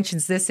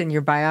mentions this in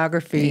your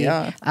biography,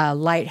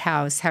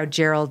 Lighthouse, how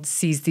Gerald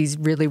sees these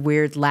really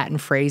weird Latin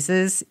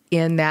phrases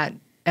in that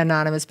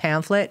anonymous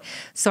pamphlet.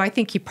 So I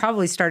think he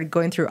probably started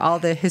going through all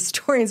the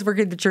historians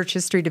working at the Church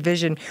History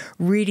Division,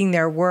 reading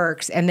their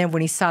works, and then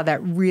when he saw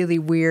that really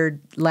weird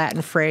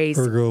Latin phrase,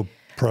 Ergo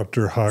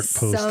propter hoc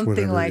post, something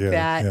whatever. like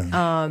that.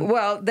 Yeah.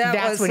 Well,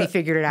 that's when he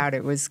figured it out.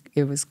 It was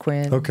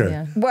Quinn. Okay.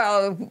 Yeah.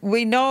 Well,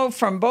 we know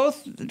from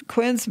both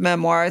Quinn's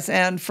memoirs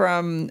and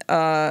from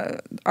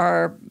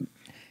our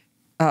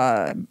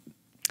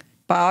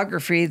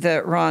biography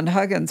that Ron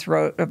Huggins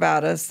wrote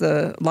about us,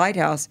 the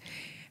Lighthouse.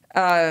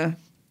 I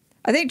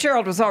think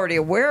Gerald was already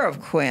aware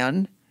of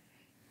Quinn,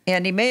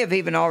 and he may have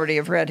even already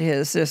have read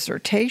his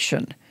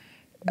dissertation.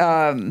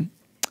 But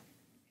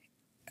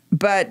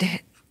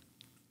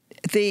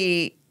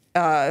the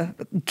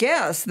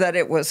guess that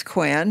it was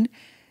Quinn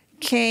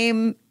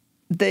came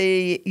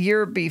the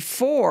year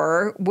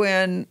before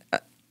when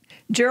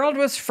Gerald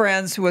was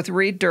friends with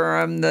Reed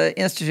Durham, the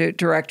Institute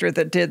director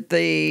that did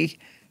the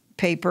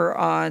paper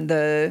on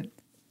the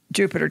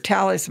Jupiter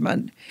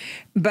Talisman.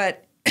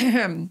 But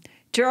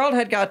Gerald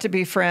had got to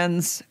be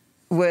friends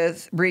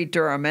with Reed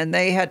Durham, and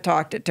they had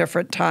talked at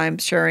different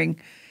times, sharing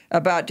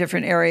about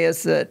different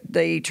areas that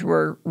they each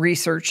were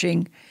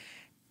researching.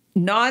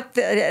 Not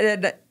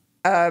that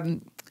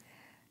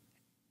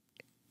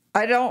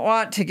I don't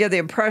want to give the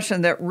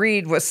impression that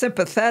Reed was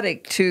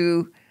sympathetic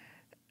to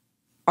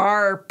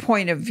our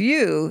point of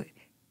view,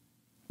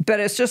 but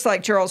it's just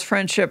like Gerald's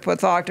friendship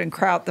with Ogden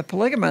Kraut, the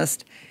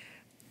polygamist.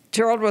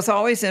 Gerald was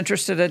always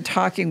interested in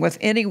talking with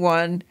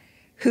anyone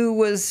who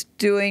was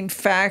doing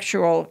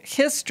factual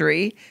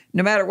history,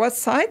 no matter what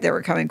side they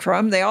were coming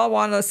from. They all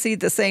want to see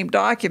the same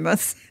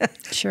documents,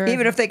 Sure.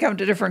 even if they come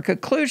to different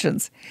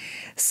conclusions.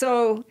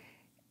 So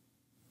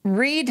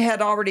Reed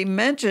had already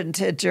mentioned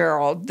to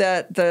Gerald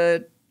that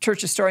the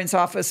Church Historian's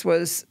Office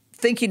was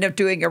thinking of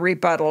doing a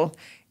rebuttal,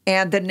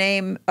 and the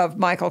name of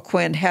Michael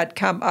Quinn had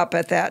come up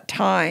at that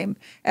time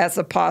as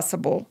a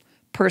possible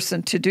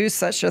person to do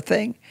such a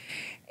thing.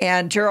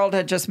 And Gerald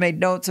had just made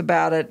notes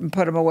about it and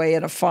put them away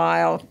in a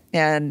file,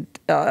 and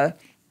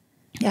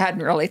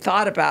hadn't really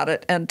thought about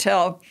it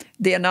until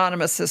the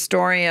anonymous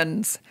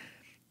historian's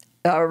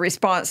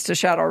response to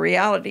Shadow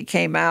Reality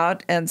came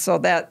out. And so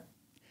that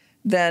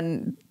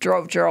then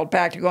drove Gerald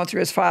back to going through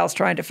his files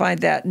trying to find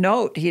that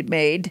note he'd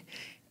made.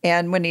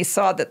 And when he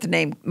saw that the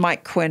name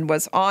Mike Quinn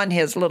was on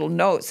his little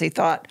notes, he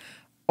thought,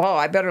 oh,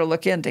 I better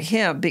look into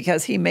him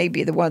because he may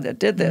be the one that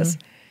did this.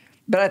 Mm-hmm.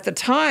 But at the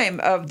time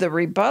of the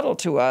rebuttal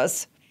to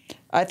us,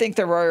 I think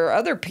there were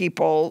other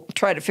people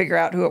trying to figure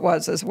out who it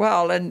was as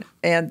well. And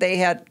they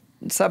had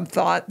some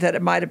thought that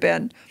it might have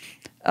been,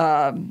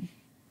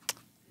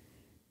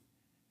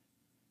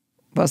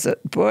 was it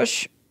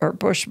Bush or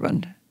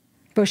Bushman?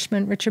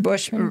 Bushman, Richard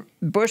Bushman.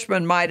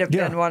 Bushman might have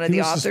been one of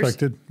the authors.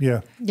 Suspected.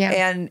 Yeah.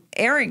 And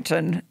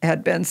Arrington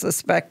had been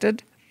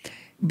suspected.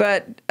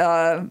 But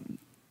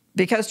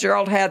because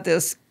Gerald had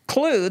this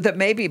clue that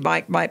maybe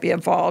Mike might be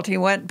involved, he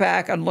went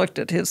back and looked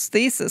at his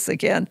thesis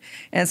again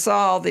and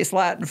saw all these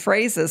Latin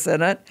phrases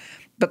in it.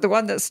 But the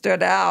one that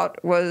stood out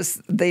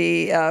was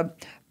the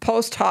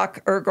post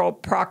hoc ergo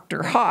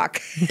proctor hoc.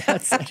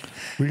 That's it.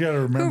 We got to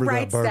remember Who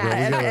writes that,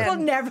 Barbara. that? I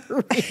will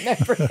never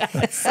remember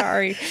that.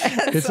 Sorry.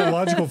 It's a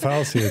logical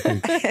fallacy, I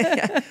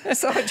think.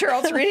 So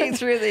Gerald's reading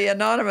through the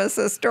anonymous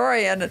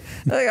historian, and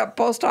they got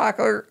post hoc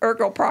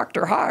ergo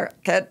proctor hoc.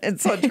 And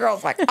so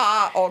Gerald's like,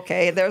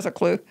 okay, there's a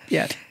clue.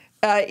 Yeah.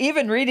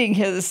 Even reading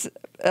his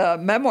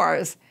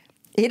memoirs,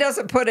 he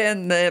doesn't put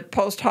in the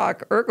post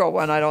hoc ergo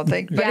one, I don't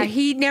think. But yeah,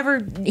 he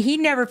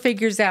never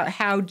figures out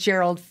how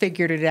Gerald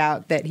figured it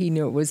out that he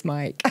knew it was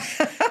Mike.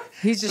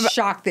 He's just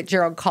shocked that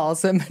Gerald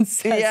calls him and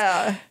says,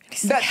 yeah.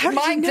 But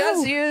Mike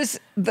does use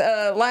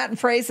the Latin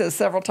phrases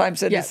several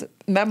times in his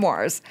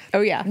memoirs. Oh,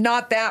 yeah.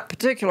 Not that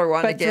particular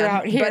one But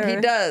again, here, but he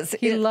does.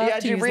 He loves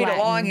as to you use read Latin,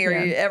 along here,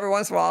 every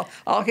once in a while,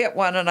 I'll hit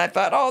one, and I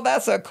thought, oh,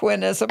 that's a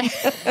Quinnism.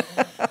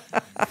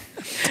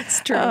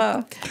 It's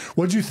true.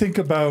 What do you think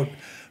about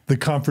the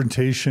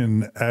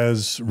confrontation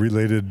as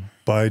related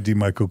by D.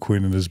 Michael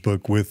Quinn in his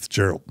book with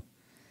Gerald?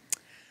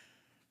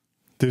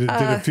 Did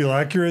it feel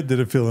accurate? Did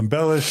it feel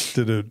embellished?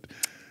 Did it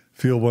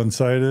feel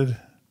one-sided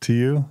to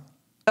you?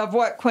 Of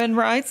what Quinn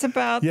writes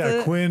about?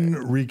 Yeah, Quinn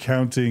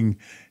recounting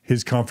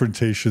his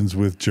confrontations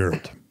with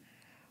Gerald.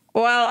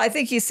 Well, I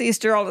think he sees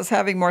Gerald as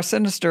having more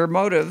sinister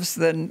motives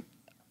than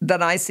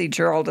I see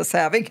Gerald as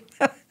having.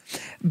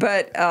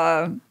 But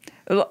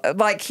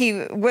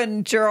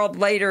when Gerald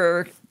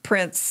later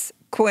prints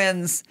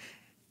Quinn's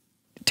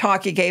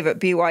talk he gave at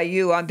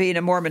BYU on being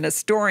a Mormon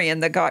historian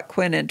that got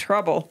Quinn in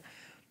trouble,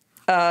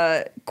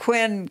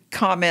 Quinn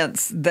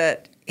comments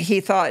that he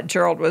thought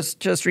Gerald was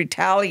just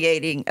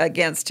retaliating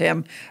against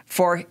him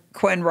for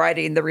Quinn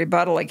writing the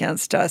rebuttal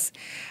against us.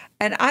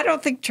 And I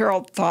don't think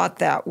Gerald thought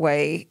that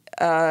way.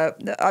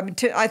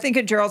 I think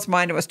in Gerald's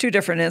mind it was two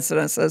different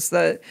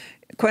incidences.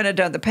 Quinn had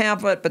done the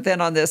pamphlet, but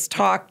then on this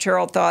talk,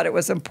 Gerald thought it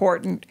was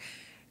important.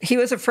 He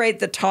was afraid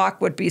the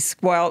talk would be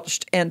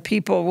squelched and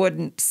people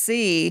wouldn't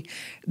see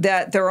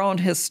that their own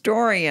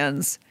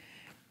historians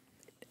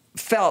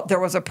felt there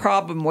was a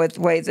problem with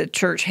the way the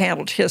church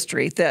handled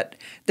history, that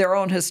their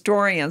own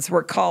historians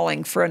were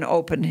calling for an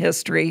open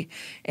history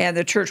and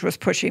the church was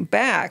pushing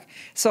back.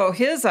 So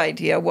his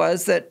idea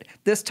was that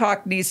this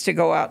talk needs to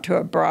go out to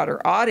a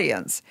broader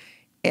audience.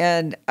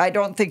 And I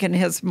don't think in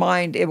his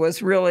mind it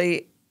was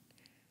really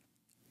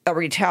a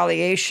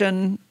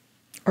retaliation.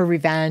 Or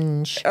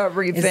revenge. A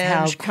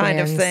revenge kind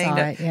of thing.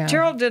 Yeah.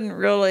 Gerald didn't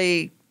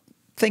really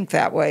think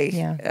that way.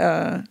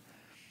 Yeah.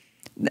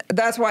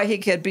 That's why he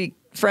could be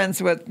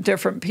friends with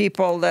different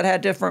people that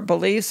had different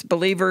beliefs,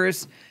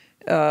 believers,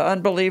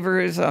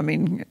 unbelievers. I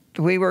mean,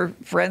 we were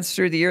friends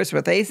through the years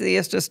with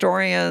atheist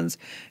historians,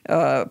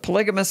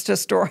 polygamist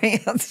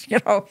historians,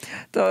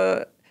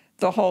 the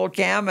whole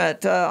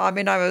gamut.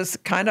 I was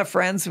kind of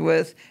friends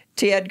with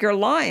T. Edgar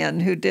Lyon,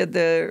 who did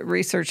the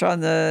research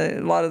on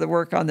a lot of the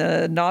work on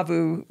the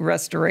Nauvoo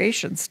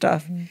restoration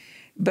stuff. Mm-hmm.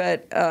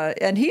 But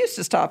and he used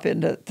to stop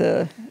into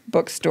the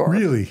bookstore.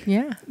 Really?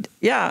 Yeah.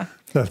 Yeah.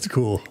 That's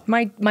cool.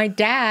 My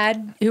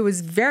dad, who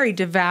was very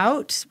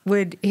devout,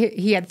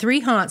 he had 3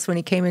 haunts when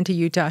he came into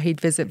Utah.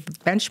 He'd visit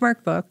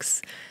Benchmark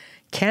Books,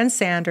 Ken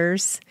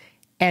Sanders,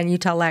 and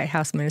Utah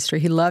Lighthouse Ministry.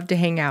 He loved to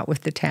hang out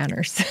with the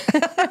Tanners.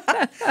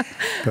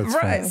 That's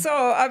right. Fun.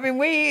 So,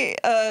 we,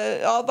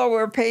 although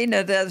we're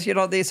painted as,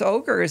 these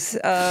ogres,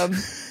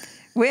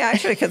 we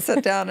actually could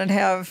sit down and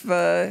have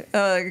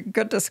a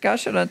good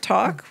discussion and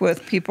talk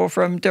with people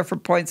from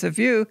different points of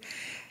view.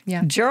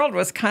 Yeah. Gerald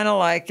was kind of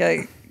like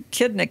a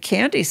kid in a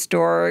candy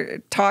store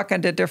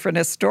talking to different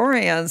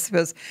historians,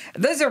 because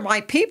these are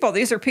my people.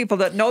 These are people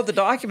that know the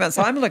documents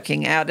I'm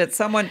looking at. It's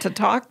someone to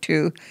talk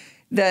to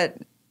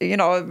that,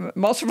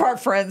 most of our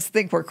friends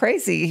think we're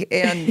crazy.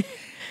 And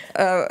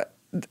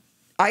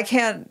I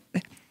can't...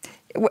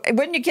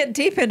 When you get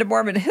deep into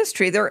Mormon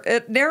history,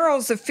 it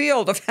narrows the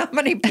field of how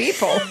many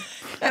people...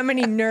 How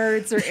many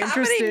nerds are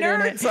interested in it? How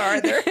many nerds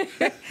are there?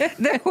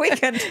 That we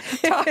can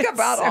talk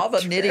about all the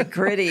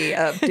nitty-gritty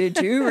of,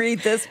 did you read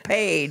this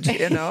page,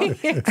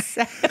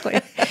 Exactly.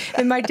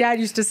 And my dad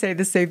used to say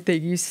the same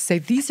thing. He used to say,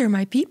 these are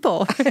my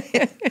people.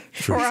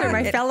 These are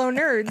my fellow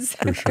nerds.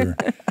 For sure.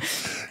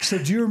 So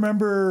do you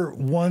remember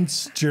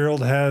once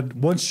Gerald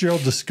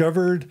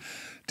discovered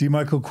D.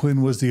 Michael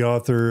Quinn was the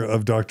author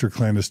of Dr.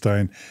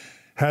 Clandestine,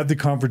 had the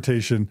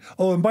confrontation.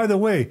 Oh, and by the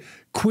way,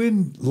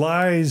 Quinn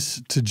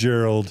lies to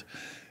Gerald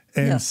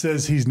and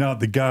says he's not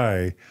the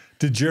guy.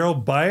 Did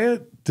Gerald buy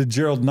it? Did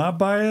Gerald not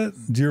buy it?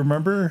 Do you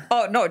remember?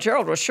 Oh, no,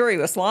 Gerald was sure he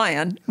was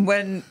lying.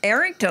 When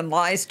Arrington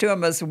lies to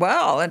him as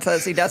well and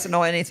says he doesn't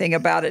know anything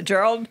about it,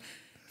 Gerald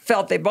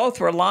felt they both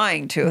were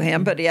lying to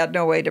him, but he had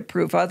no way to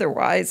prove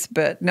otherwise.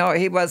 But no,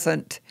 he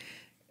wasn't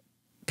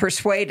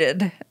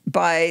persuaded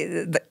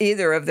by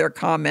either of their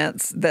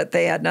comments that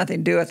they had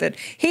nothing to do with it.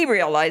 He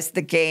realized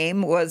the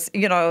game was,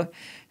 these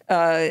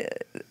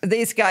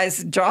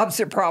guys' jobs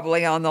are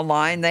probably on the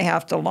line. They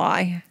have to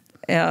lie.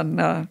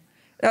 And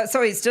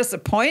so he's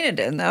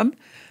disappointed in them.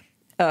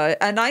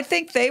 And I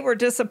think they were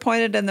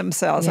disappointed in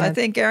themselves. Yeah. I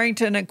think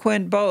Arrington and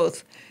Quinn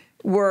both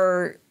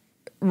were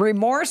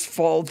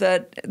remorseful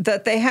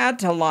that they had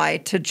to lie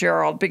to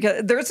Gerald,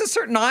 because there's a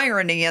certain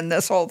irony in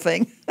this whole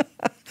thing.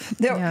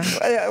 We're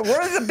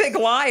the big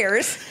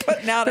liars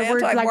putting out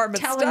anti-Mormon we're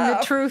telling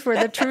stuff. the truth.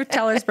 We're the truth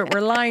tellers, but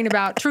we're lying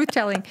about truth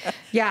telling.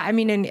 Yeah, I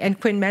mean, and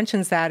Quinn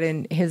mentions that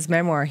in his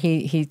memoir.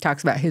 He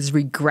talks about his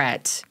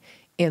regret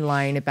in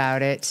lying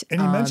about it. And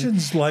he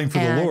mentions lying for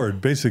the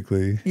Lord,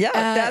 basically. Yeah,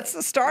 that's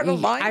the start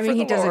of lying for the Lord.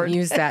 He doesn't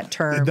use that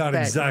term. Not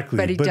exactly.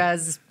 But he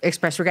does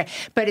express regret.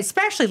 But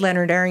especially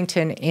Leonard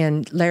Arrington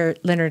in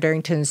Leonard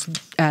Arrington's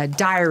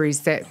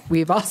diaries that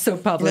we've also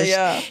published,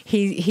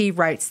 he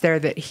writes there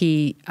that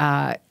he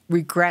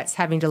regrets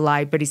having to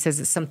lie, but he says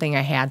it's something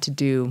I had to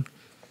do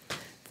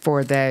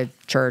for the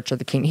church or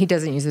the king. He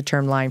doesn't use the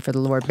term lying for the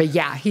Lord, but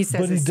he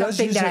says it's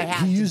something that I have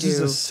to do. He uses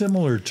a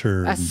similar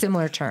term. A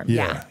similar term,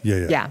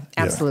 Yeah,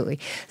 absolutely.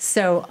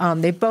 So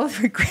they both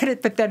regret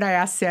it, but then I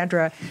asked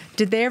Sandra,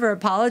 did they ever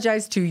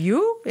apologize to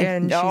you?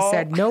 And she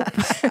said, nope.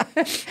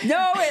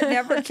 No, it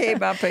never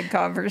came up in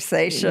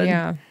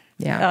conversation.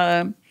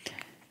 Yeah.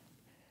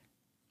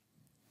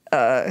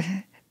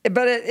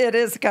 But it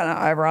is kind of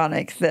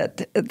ironic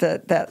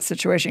that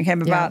situation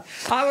came about.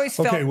 I always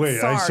felt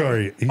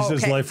sorry. He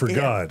says life for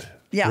God.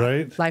 Yeah.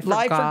 Right? Life for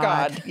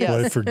God.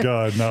 Yes. Life for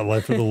God, not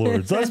life for the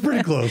Lord. So that's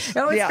pretty close.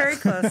 Oh, it's very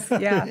close.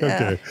 Yeah.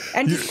 Okay.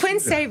 And does Quinn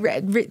say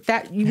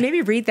that? You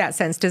maybe read that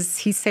sentence. Does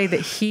he say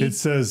that he? It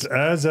says,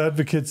 as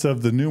advocates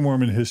of the new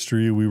Mormon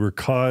history, we were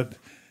caught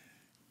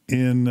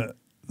in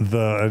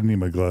I need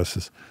my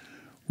glasses.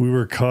 We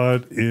were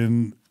caught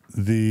in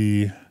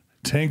the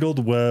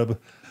tangled web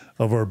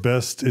of our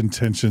best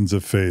intentions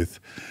of faith.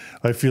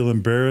 I feel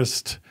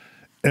embarrassed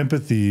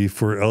empathy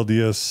for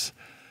LDS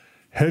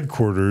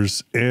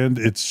headquarters and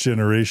its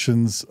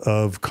generations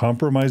of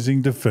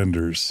compromising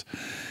defenders.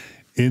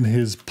 In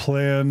his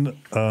plain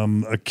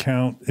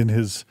account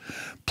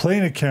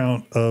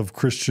of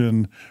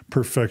Christian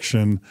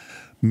perfection,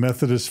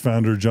 Methodist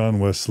founder John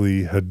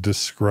Wesley had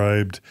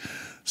described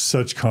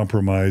such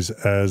compromise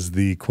as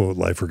the, quote,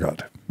 life for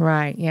God.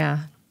 Right,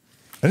 yeah.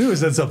 I knew it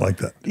said something like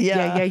that.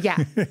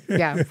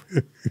 Yeah.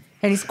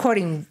 And he's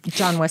quoting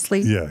John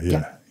Wesley.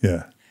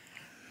 Yeah.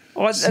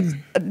 Well,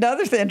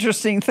 another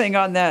interesting thing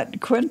on that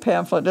Quinn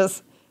pamphlet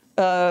is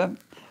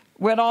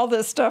when all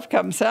this stuff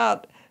comes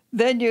out,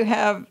 then you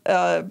have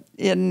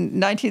in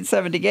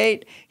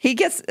 1978,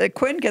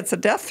 Quinn gets a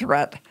death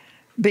threat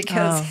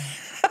because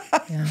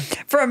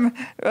from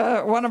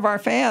one of our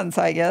fans,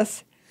 I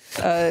guess.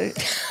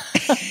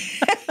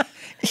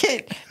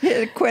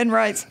 Quinn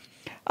writes,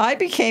 I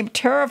became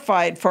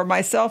terrified for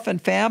myself and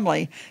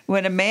family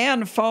when a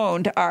man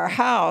phoned our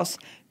house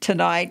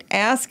tonight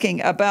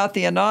asking about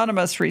the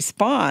anonymous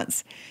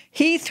response.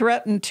 He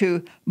threatened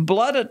to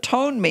blood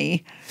atone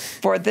me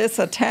for this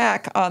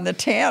attack on the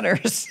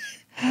Tanners.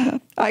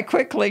 I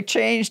quickly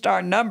changed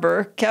our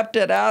number, kept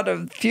it out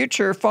of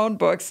future phone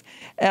books,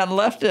 and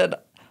left it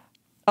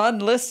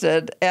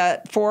unlisted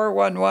at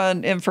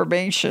 411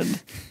 information.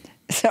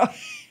 So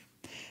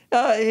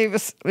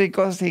he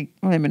goes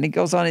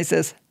on, he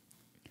says,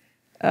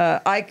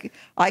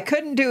 I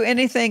couldn't do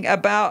anything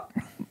about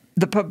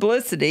the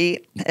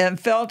publicity and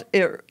felt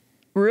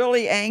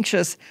really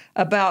anxious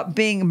about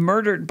being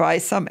murdered by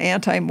some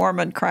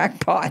anti-Mormon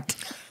crackpot.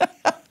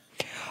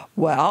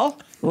 Well,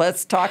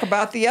 let's talk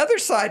about the other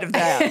side of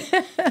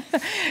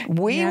that.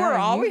 We were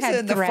always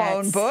in the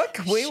phone book.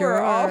 We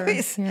were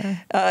always,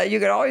 you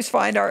could always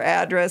find our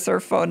address or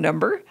phone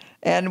number.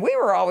 And we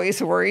were always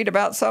worried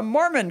about some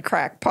Mormon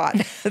crackpot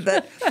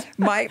that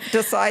might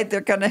decide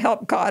they're going to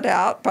help God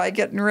out by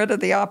getting rid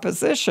of the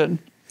opposition.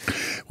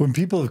 When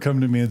people have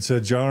come to me and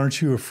said, John,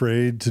 aren't you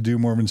afraid to do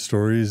Mormon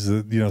stories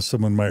that,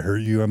 someone might hurt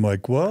you? I'm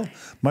like, well,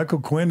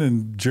 Michael Quinn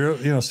and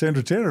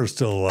Sandra Tanner are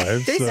still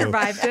alive. They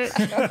survived it.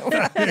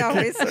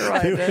 We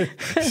survived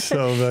it.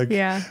 So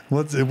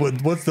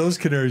once those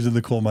canaries in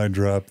the coal mine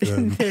drop,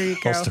 then there you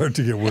go. I'll start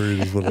to get worried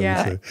is what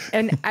I would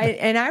say.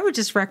 And I would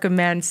just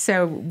recommend,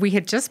 so we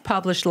had just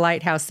published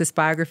Lighthouse, this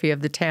biography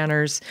of the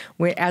Tanners,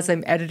 as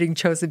I'm editing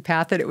Chosen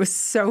Path, and it was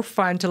so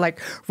fun to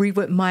read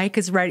what Mike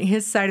is writing,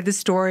 his side of the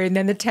story, and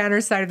then the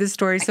Tanner side of the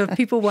story. So if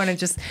people want to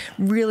just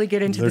really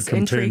get into this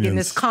intrigue and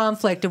this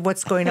conflict of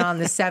what's going on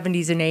in the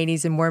 70s and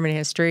 80s in Mormon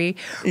history,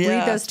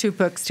 read those two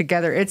books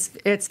together.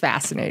 It's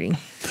fascinating.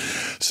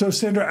 So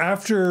Sandra,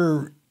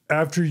 after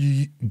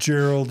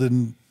Gerald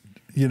and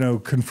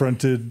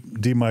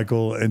confronted D.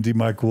 Michael, and D.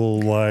 Michael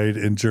lied,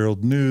 and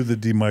Gerald knew that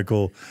D.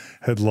 Michael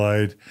had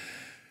lied.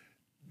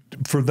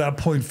 From that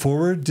point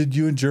forward, did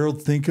you and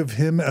Gerald think of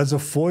him as a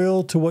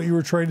foil to what you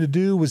were trying to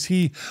do? Was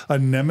he a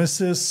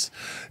nemesis?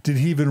 Did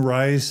he even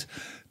rise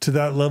to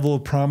that level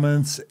of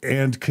prominence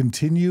and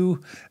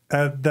continue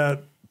at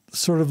that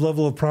sort of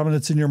level of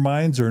prominence in your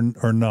minds, or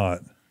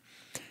not?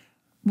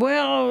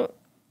 Well,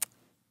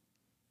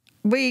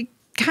 we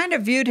kind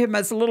of viewed him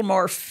as a little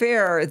more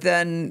fair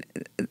than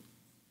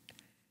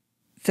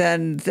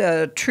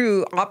the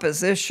true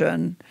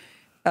opposition.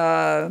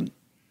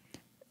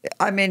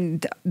 I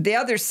mean, the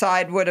other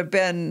side would have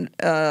been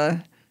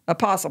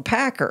Apostle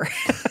Packer,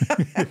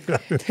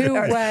 who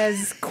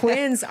was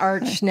Quinn's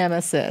arch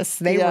nemesis.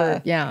 They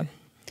were.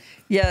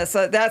 Yes,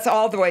 that's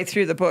all the way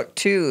through the book,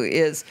 too,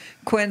 is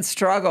Quinn's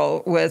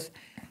struggle with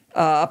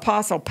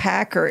Apostle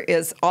Packer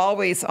is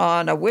always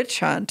on a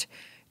witch hunt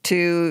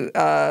to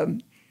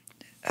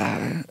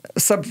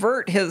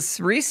subvert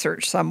his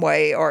research some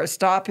way or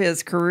stop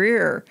his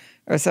career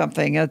or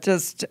something. It's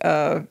just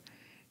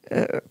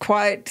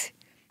quite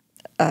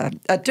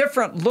a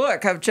different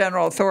look of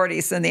general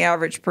authorities than the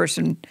average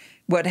person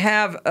would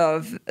have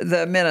of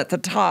the men at the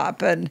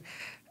top. And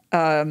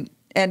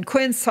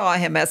Quinn saw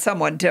him as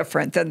someone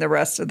different than the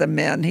rest of the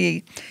men.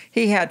 He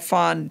had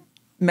fond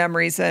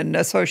memories and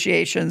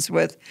associations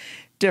with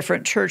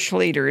different church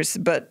leaders,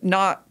 but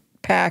not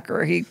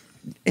Packer.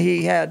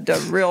 He had a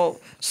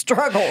real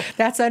struggle.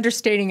 That's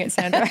understating it,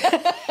 Sandra.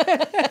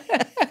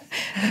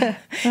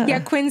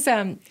 Quinn's,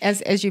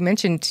 as you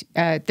mentioned,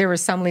 there were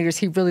some leaders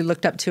he really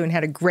looked up to and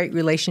had a great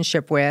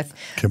relationship with.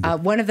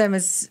 One of them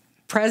is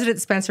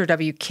President Spencer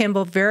W.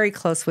 Kimball, very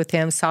close with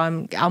him, saw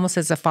him almost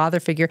as a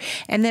father figure.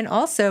 And then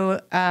also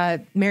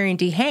Marion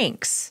D.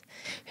 Hanks,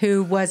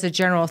 who was a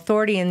general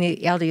authority in the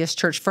LDS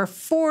Church for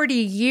 40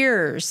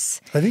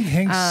 years. I think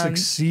Hanks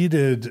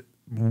succeeded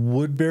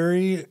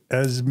Woodbury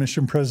as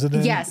mission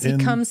president. Yes, he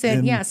comes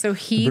in. So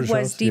he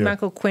was D.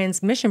 Michael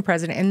Quinn's mission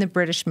president in the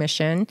British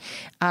mission.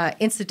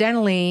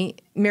 Incidentally,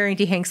 Marion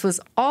D. Hanks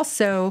was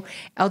also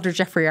Elder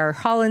Jeffrey R.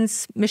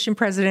 Holland's mission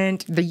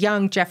president, the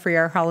young Jeffrey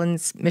R.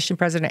 Holland's mission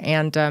president,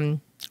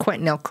 and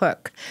Quentin L.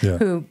 Cook,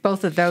 who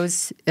both of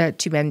those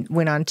two men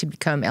went on to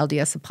become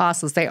LDS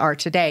apostles. They are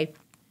today.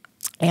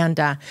 And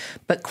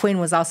but Quinn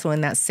was also in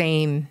that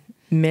same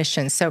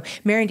mission. So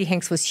Marion D.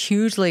 Hanks was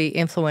hugely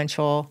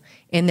influential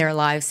in their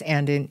lives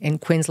and in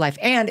Quinn's life.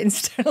 And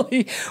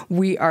incidentally,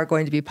 we are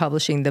going to be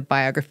publishing the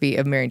biography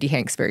of Marion D.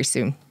 Hanks very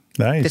soon.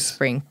 Nice. This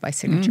spring by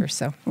signature.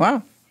 So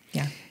wow.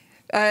 Yeah.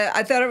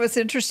 I thought it was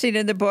interesting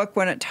in the book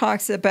when it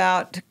talks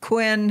about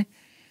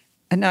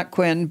not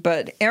Quinn,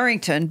 but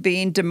Arrington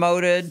being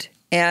demoted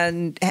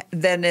and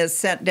then is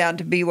sent down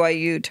to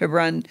BYU to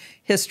run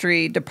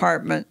history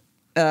department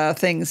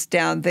things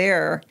down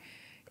there.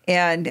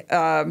 And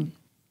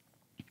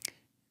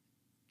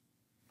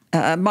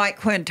Mike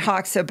Quinn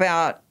talks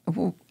about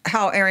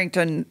how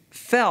Arrington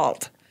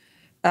felt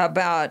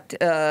about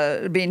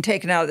being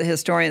taken out of the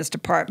historians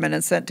department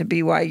and sent to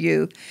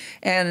BYU.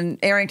 And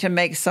Arrington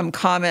makes some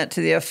comment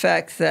to the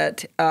effect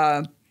that,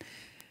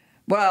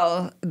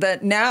 that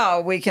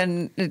now we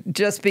can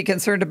just be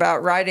concerned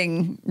about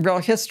writing real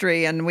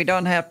history and we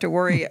don't have to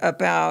worry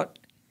about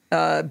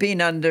being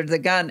under the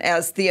gun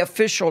as the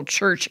official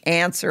church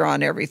answer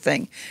on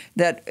everything.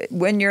 That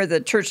when you're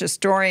the church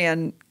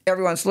historian,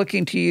 everyone's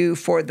looking to you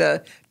for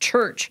the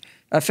church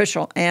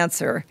official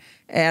answer.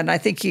 And I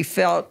think he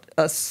felt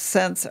a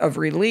sense of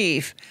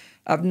relief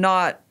of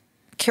not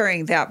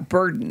carrying that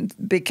burden,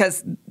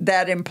 because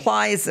that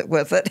implies it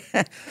with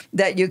it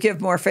that you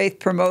give more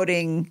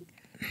faith-promoting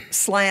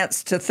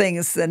slants to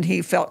things than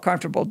he felt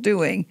comfortable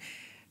doing.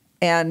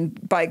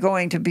 And by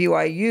going to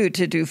BYU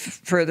to do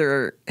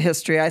further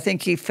history, I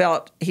think he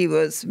felt he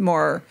was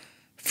more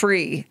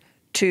free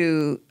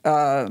to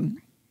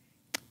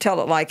tell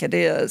it like it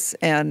is,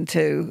 and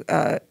to,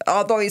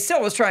 although he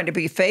still was trying to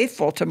be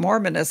faithful to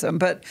Mormonism,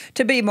 but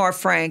to be more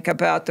frank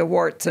about the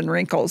warts and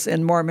wrinkles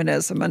in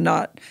Mormonism and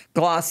not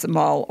gloss them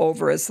all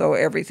over as though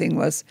everything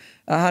was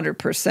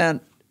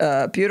 100%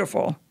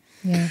 beautiful.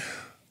 Yeah.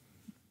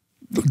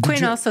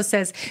 Quinn also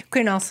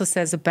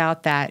says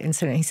about that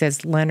incident, he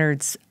says,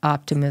 Leonard's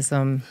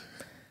optimism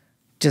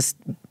just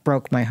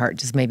broke my heart,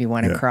 just made me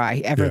want to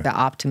cry. The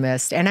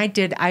optimist. And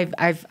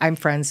I'm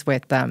friends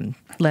with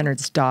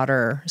Leonard's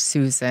daughter,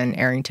 Susan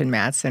Arrington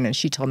Matson, and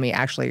she told me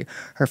actually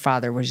her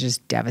father was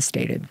just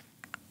devastated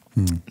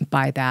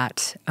by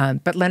that.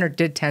 But Leonard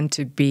did tend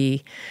to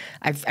be,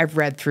 I've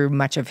read through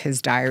much of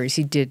his diaries,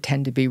 he did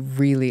tend to be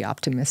really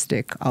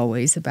optimistic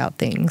always about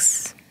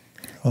things.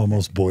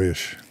 Almost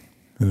boyish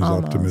in his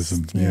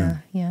optimism.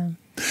 Yeah.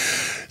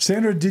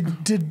 Sandra,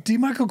 did D.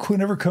 Michael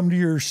Quinn ever come to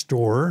your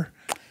store?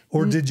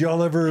 Or did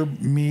y'all ever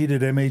meet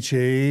at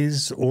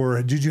MHAs?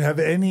 Or did you have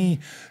any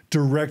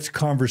direct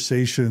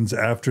conversations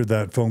after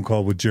that phone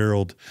call with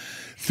Gerald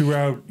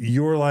throughout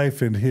your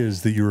life and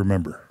his that you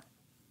remember?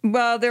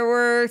 Well, there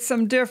were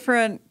some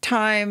different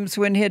times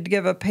when he'd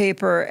give a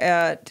paper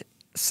at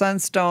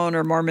Sunstone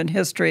or Mormon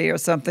History or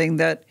something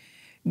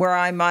where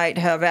I might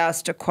have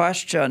asked a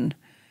question,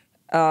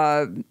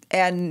 and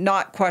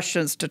not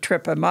questions to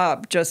trip him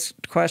up,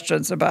 just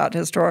questions about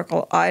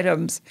historical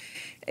items.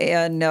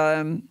 And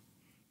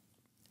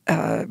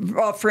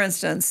well, for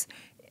instance,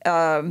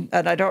 and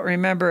I don't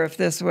remember if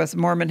this was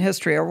Mormon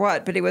History or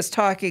what, but he was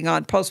talking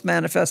on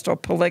post-manifesto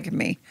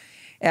polygamy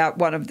at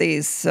one of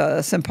these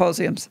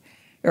symposiums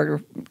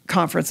or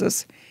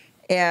conferences.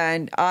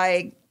 And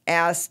I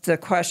asked the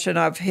question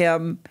of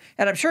him,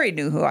 and I'm sure he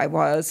knew who I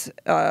was.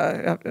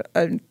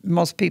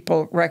 Most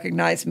people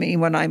recognize me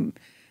when I'm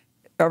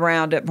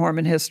around at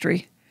Mormon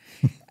History.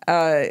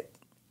 I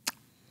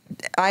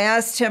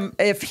asked him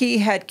if he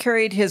had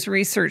carried his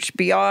research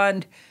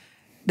beyond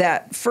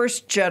that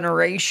first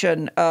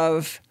generation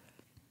of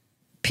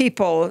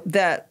people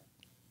that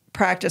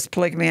practiced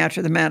polygamy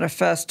after the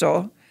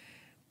manifesto.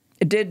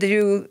 Did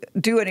you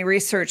do any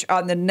research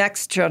on the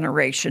next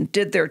generation?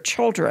 Did their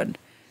children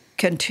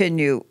did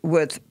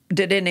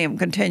any of them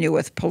continue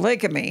with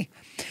polygamy?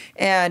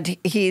 And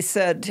he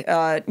said,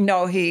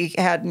 no, he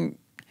hadn't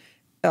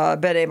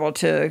been able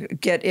to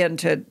get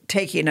into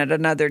taking it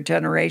another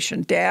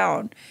generation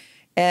down.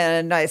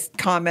 And I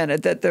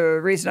commented that the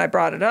reason I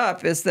brought it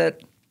up is that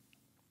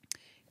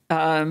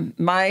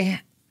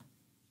my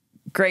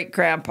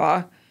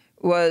great-grandpa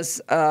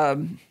was, what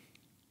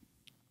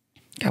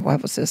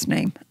was his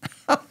name?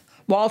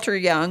 Walter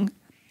Young.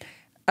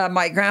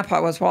 My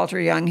grandpa was Walter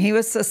Young. He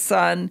was the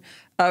son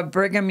of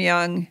Brigham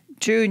Young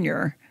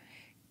Jr.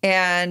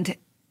 And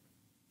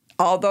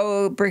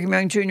although Brigham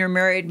Young Jr.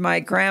 married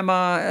my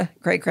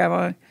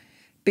great-grandma,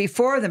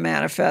 before the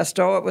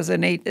manifesto, it was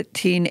in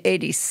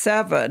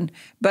 1887,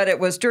 but it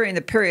was during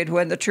the period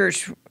when the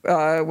church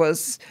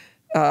was...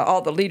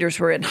 all the leaders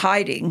were in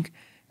hiding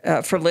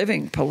for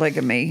living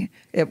polygamy.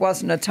 It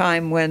wasn't a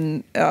time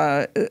when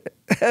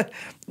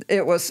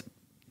it was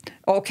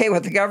okay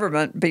with the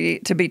government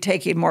to be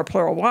taking more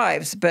plural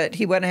wives, but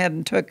he went ahead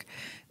and took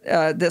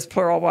this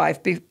plural wife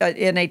in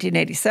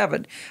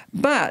 1887.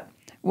 But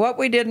what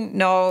we didn't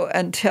know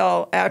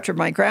until after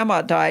my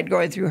grandma died,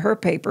 going through her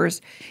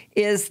papers,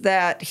 is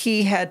that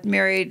he had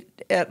married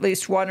at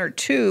least one or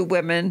two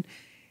women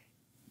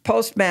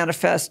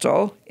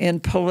post-manifesto in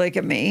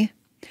polygamy.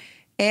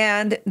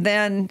 And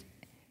then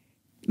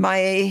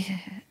my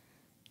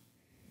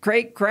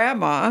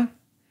great-grandma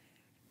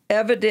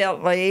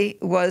evidently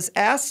was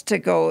asked to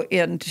go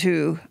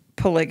into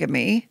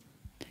polygamy,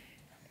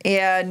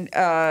 and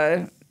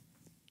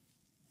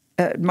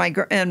my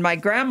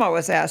grandma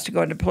was asked to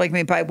go into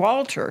polygamy by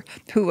Walter,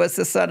 who was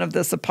the son of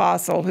this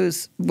apostle who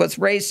was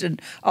raised in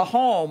a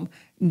home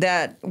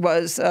that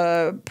was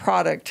a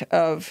product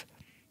of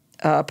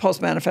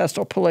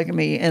post-manifesto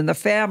polygamy in the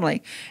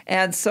family.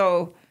 And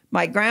so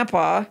my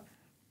grandpa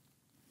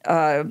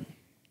had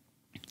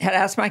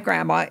asked my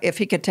grandma if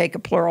he could take a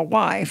plural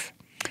wife.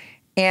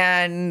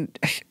 And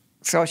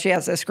so she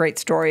has this great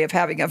story of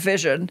having a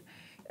vision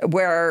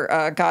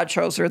where God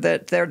shows her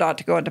that they're not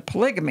to go into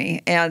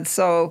polygamy. And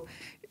so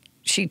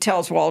she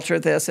tells Walter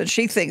this, and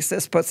she thinks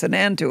this puts an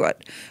end to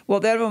it.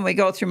 Well, then when we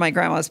go through my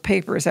grandma's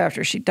papers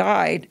after she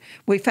died,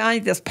 we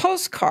find this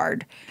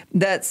postcard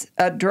that's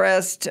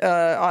addressed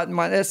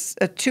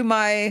to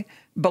my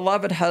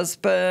beloved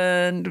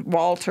husband,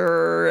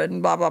 Walter,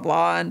 and blah, blah,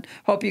 blah, and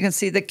hope you can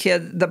see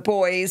the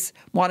boys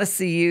want to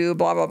see you,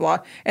 blah, blah, blah.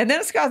 And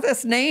then it's got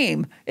this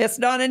name. It's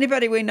not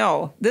anybody we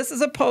know. This is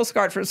a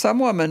postcard from some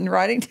woman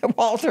writing to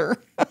Walter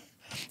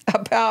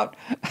about,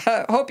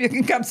 hope you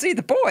can come see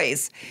the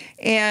boys.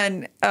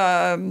 And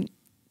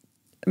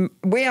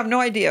we have no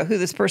idea who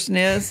this person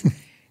is.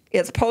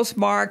 It's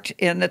postmarked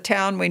in the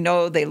town we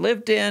know they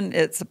lived in.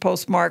 It's a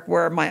postmark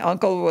where my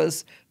uncle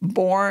was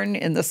born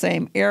in the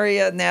same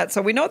area and that.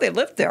 So we know they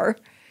lived there.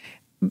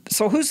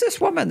 So who's this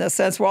woman that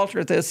sends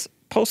Walter this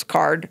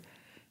postcard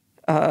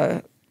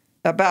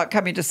about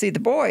coming to see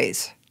the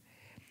boys?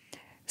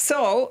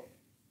 So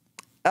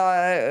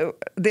the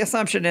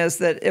assumption is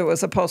that it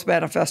was a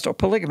post-manifesto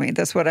polygamy.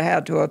 This would have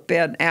had to have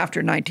been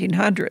after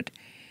 1900.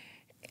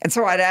 And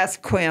so I'd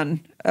asked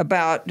Quinn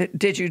about,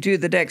 did you do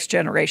the next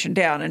generation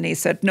down? And he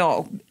said,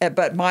 no.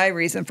 But my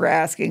reason for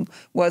asking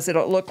was that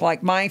it looked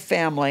like my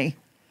family,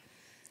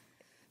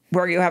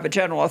 where you have a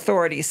general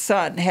authority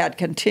son, had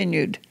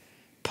continued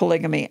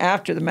polygamy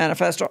after the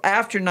manifesto,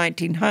 after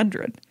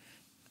 1900,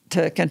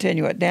 to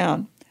continue it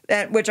down.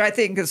 Which I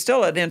think is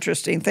still an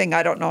interesting thing.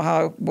 I don't know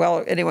how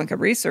well anyone could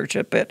research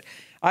it, but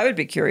I would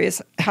be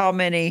curious how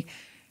many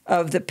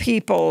of the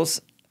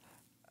people's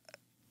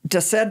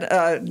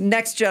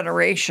next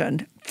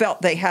generation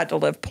felt they had to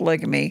live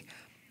polygamy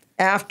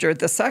after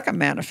the second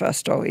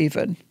manifesto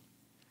even.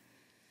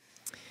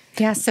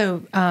 Yeah,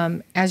 so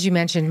as you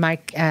mentioned,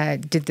 Mike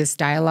did this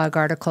dialogue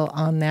article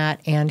on that,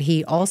 and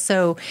he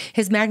also,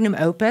 his magnum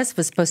opus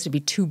was supposed to be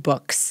 2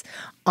 books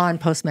on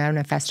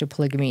post-manifesto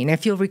polygamy. And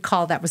if you'll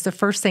recall, that was the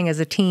first thing as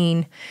a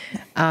teen,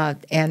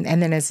 and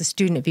then as a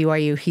student at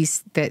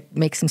BYU, that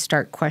makes him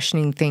start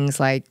questioning things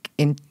like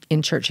in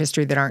church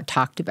history that aren't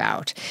talked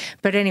about.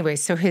 But anyway,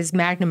 so his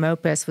magnum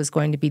opus was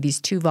going to be these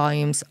 2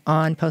 volumes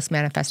on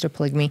post-manifesto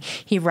polygamy.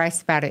 He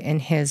writes about it in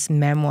his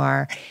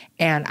memoir,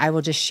 and I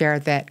will just share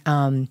that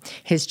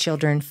his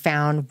children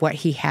found what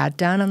he had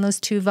done on those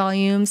 2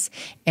 volumes,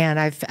 and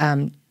I've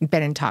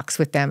been in talks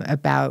with them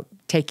about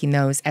taking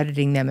those,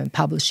 editing them, and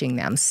publishing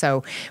them.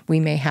 So we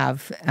may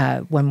have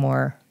 1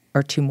 more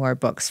or 2 more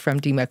books from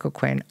D. Michael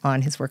Quinn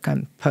on his work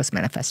on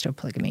post-manifesto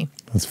polygamy.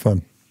 That's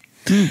fun.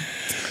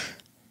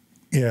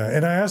 Yeah,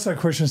 and I asked that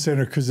question,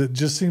 Sandra, because it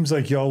just seems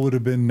like y'all would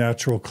have been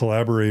natural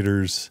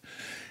collaborators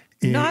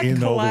in Not all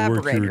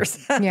collaborators.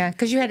 the work Yeah,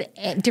 because you had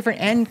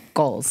different end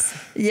goals.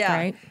 Yeah.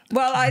 Right?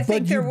 Well, I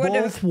think but there you would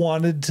both have.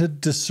 wanted to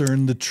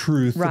discern the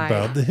truth Right.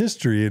 about the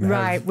history. And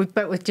Right,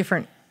 but with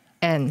different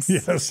ends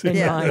Yes, in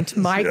yeah. mind.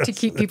 Mike to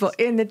keep people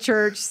in the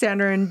church,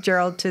 Sandra and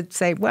Gerald to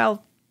say,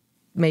 well,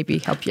 maybe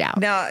help you out.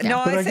 No,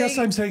 no, But I I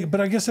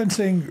guess I'm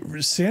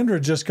saying Sandra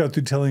just got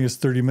through telling us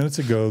 30 minutes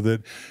ago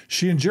that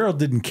she and Gerald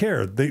didn't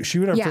care. She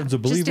would have Yeah, friends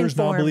of just believers,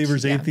 informed.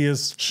 non-believers, Yeah.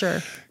 atheists,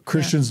 Sure.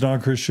 Christians,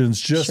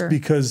 non-Christians, just Sure.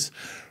 because,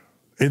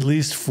 at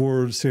least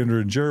for Sandra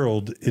and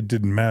Gerald, it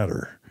didn't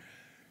matter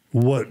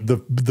what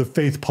the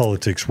faith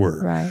politics were.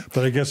 Right.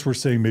 But I guess we're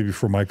saying maybe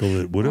for Michael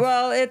it would have.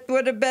 Well, it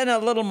would have been a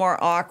little more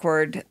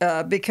awkward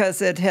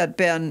because it had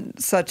been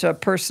such a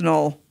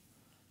personal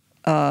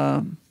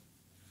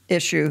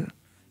issue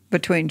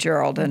between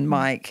Gerald and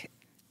Mike.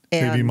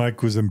 And Maybe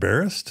Mike was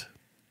embarrassed.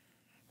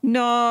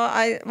 No,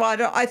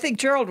 I think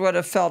Gerald would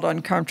have felt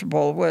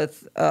uncomfortable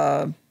with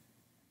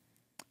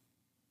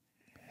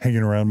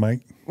Hanging around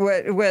Mike.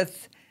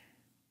 with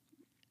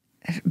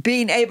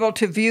being able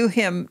to view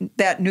him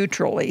that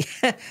neutrally,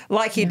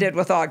 like he did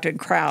with Ogden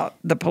Kraut,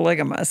 the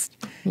polygamist,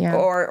 Yeah.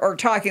 or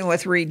talking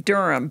with Reed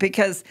Durham,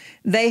 because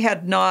they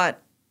had not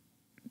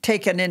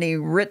taken any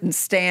written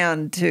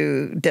stand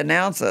to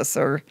denounce us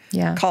or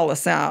Yeah. call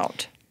us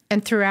out.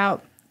 And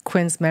throughout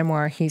Quinn's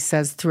memoir, he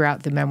says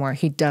throughout the memoir,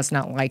 he does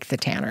not like the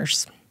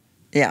Tanners.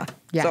 Yeah.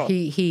 Yeah, So,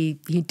 he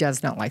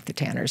does not like the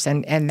Tanners,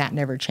 and that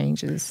never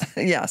changes.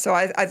 yeah. So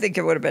I think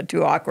it would have been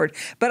too awkward.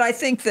 But I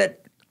think that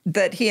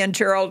he and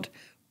Gerald,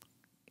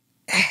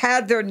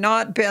 had there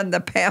not been the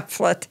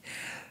pamphlet,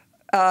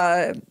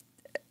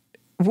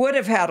 would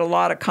have had a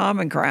lot of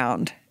common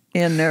ground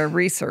in their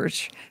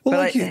research.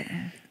 Well, But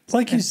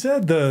like you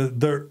said,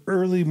 the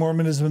early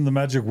Mormonism and the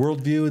magic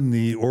worldview and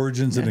the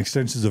origins and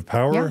extensions of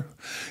power,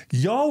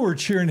 y'all were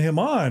cheering him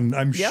on,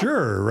 I'm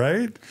sure,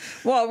 right?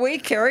 well, we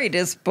carried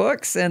his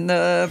books in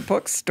the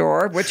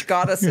bookstore, which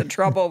got us in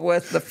trouble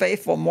with the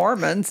faithful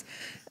Mormons.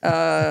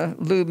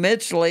 Lou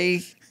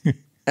Midgley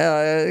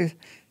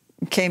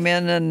came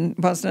in, and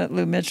wasn't it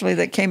Lou Midgley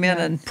that came in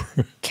and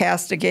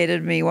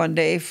castigated me one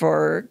day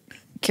for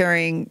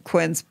carrying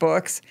Quinn's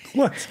books?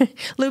 What?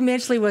 Lou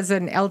Midgley was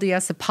an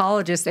LDS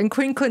apologist, and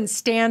Quinn couldn't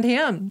stand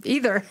him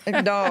either.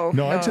 No,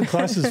 No, I took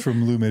classes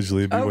from Lou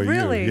Midgley at BYU. Oh,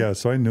 really? Yeah,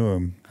 so I knew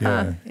him.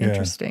 Yeah, yeah.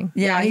 Interesting.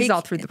 Yeah, Yeah, he's he-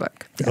 all through the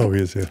book. Oh,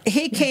 he is, yeah.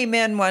 He came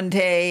in one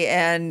day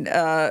and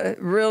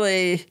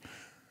really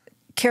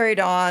carried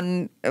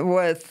on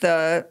with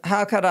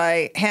how could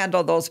I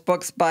handle those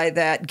books by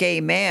that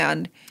gay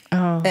man.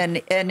 Oh.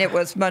 And it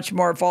was much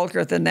more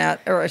vulgar than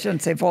that, or I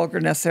shouldn't say vulgar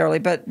necessarily,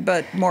 but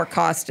more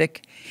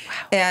caustic. Wow.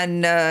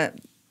 And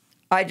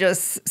I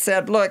just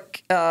said,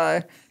 look,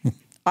 I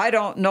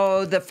don't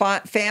know the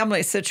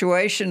family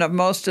situation of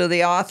most of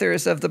the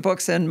authors of the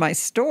books in my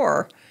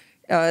store.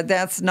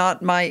 That's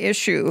not my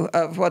issue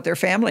of what their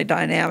family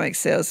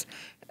dynamics is.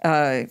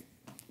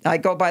 I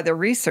go by the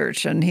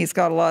research, and he's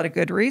got a lot of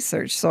good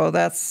research, so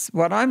that's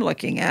what I'm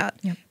looking at.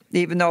 Yep.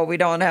 Even though we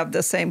don't have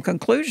the same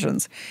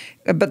conclusions.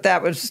 But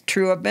that was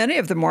true of many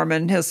of the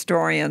Mormon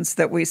historians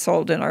that we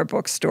sold in our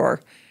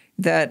bookstore,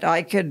 that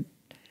I could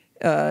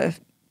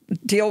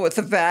deal with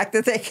the fact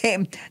that they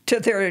came to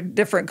their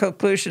different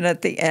conclusion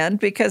at the end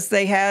because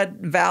they had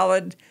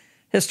valid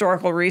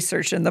historical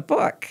research in the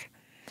book.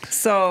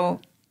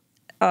 So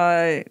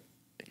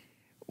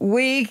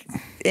we,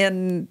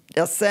 in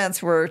a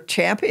sense, were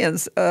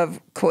champions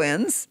of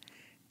Quinn's,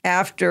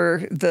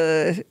 after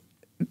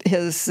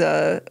his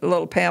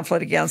little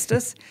pamphlet against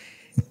us,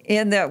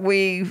 in that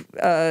we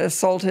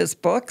sold his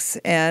books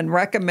and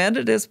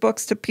recommended his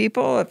books to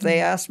people. If they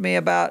asked me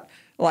about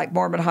like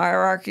Mormon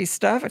hierarchy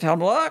stuff, I tell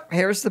them, look,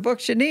 here's the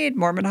books you need: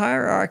 Mormon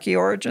hierarchy,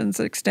 origins,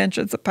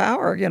 extensions of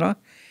power,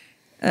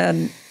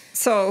 And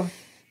so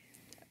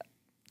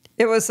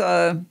it was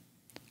a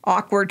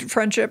awkward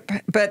friendship,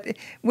 but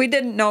we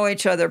didn't know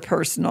each other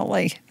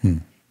personally.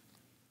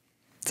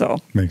 So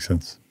makes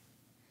sense.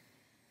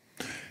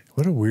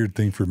 What a weird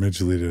thing for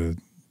Midgley to.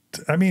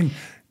 I mean,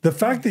 the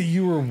fact that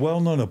you were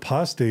well-known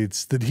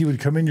apostates, that he would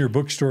come in your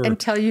bookstore and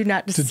tell you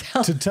not to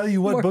sell, to tell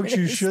you what Mormon books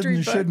you should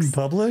and shouldn't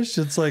publish.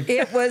 It's like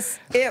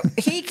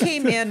he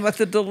came in with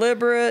a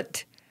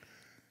deliberate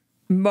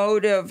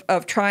motive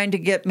of trying to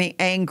get me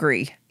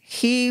angry.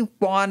 He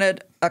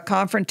wanted a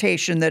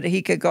confrontation that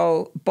he could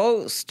go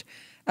boast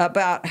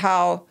about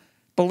how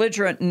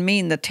belligerent and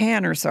mean the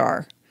Tanners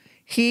are.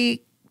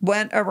 He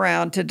went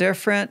around to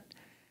different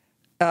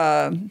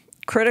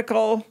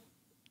critical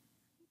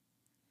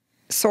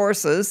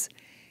sources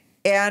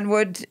and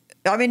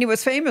he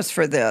was famous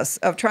for this,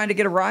 of trying to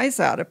get a rise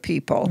out of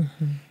people.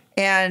 Mm-hmm.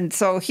 And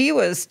so he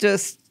was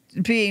just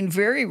being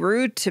very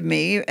rude to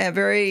me and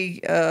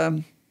very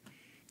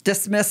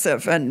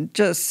dismissive and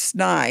just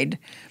snide.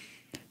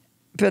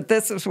 But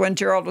this was when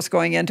Gerald was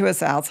going into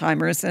his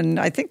Alzheimer's, and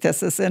I think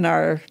this is in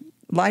our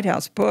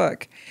Lighthouse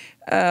book.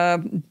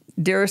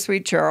 Dear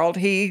sweet Gerald,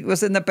 he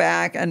was in the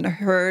back and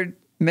heard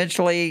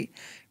Midgley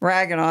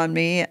ragging on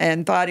me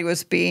and thought he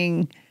was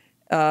being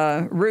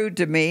rude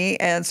to me.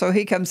 And so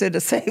he comes in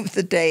to save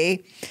the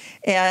day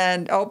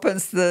and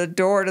opens the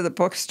door to the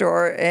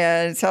bookstore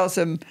and tells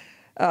him,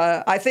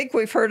 I think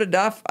we've heard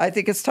enough. I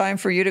think it's time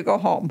for you to go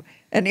home.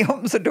 And he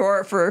opens the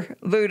door for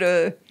Lou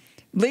to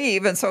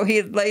leave. And so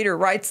he later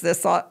writes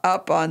this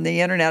up on the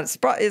internet.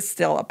 It's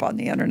still up on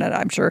the internet,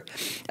 I'm sure.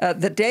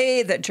 The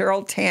day that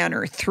Gerald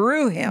Tanner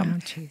threw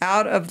him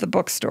out of the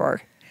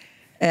bookstore.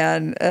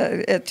 And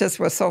it just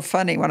was so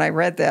funny when I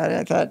read that.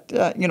 I thought,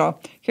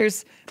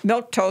 here's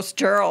milquetoast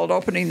Gerald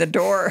opening the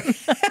door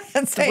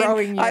and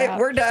saying,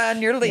 we're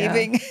done, you're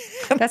leaving.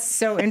 Yeah. That's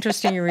so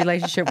interesting, your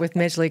relationship with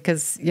Midgley,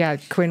 because,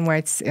 Quinn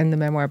writes in the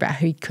memoir about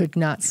how he could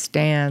not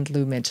stand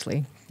Lou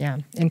Midgley. Yeah,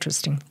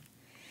 interesting.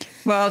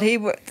 Well, he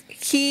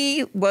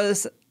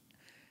was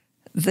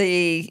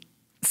I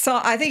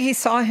think he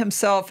saw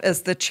himself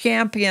as the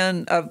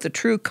champion of the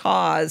true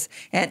cause,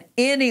 and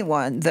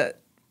anyone that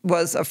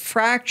was a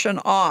fraction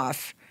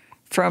off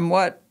from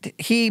what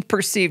he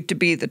perceived to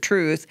be the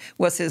truth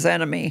was his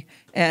enemy,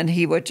 and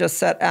he would just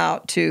set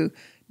out to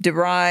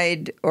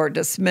deride or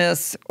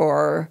dismiss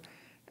or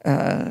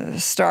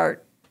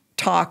start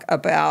talk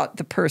about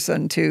the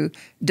person to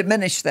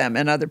diminish them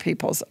in other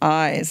people's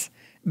eyes.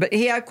 But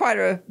he had quite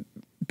a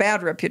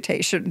bad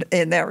reputation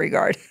in that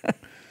regard.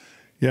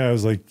 Yeah, it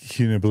was like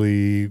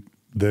Hunably,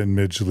 then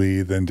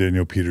Midgley, then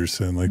Daniel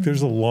Peterson. Like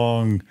there's a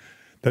long...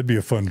 That'd be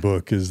a fun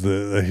book, is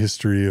the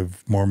history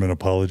of Mormon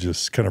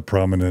apologists, kind of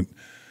prominent,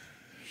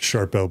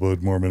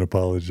 sharp-elbowed Mormon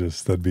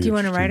apologists. That'd be. Do you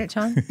want to write it,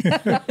 John?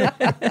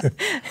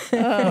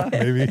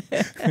 Maybe.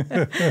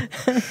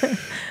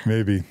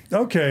 Maybe.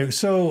 Okay,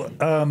 so,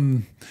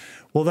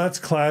 well, that's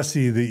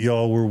classy that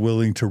y'all were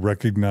willing to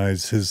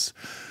recognize his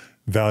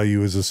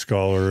value as a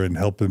scholar and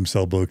help him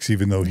sell books,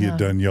 even though he had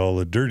done y'all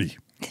a dirty.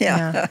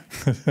 Yeah.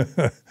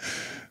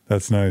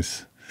 That's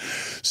nice.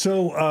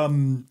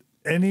 So,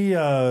 any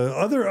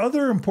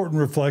other important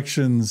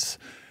reflections,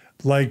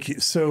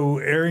 so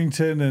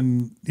Arrington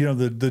and,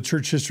 the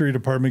church history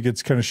department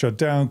gets kind of shut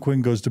down.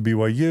 Quinn goes to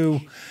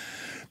BYU.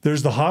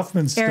 There's the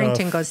Hoffman stuff.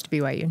 Arrington goes to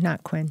BYU,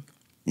 not Quinn.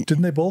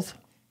 Didn't they both?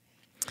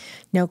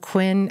 No,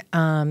 Quinn.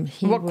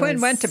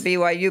 Quinn went to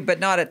BYU, but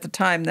not at the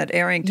time that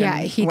Arrington went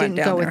down. Yeah, he didn't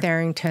go with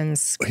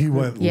Arrington's. He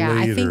went later. Yeah,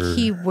 I think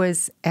he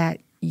was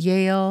at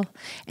Yale.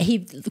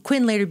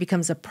 Quinn later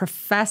becomes a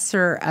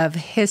professor of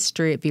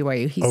history at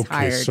BYU. He's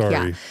hired.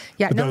 Sorry.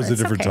 Yeah. But that was a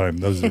different time.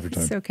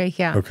 It's okay.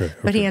 Yeah. Okay.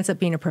 But he ends up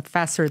being a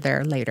professor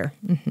there later.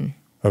 Mm-hmm.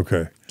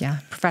 Okay. Yeah,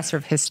 professor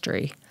of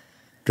history.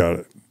 Got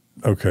it.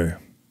 Okay.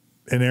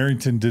 And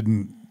Arrington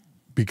didn't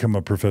become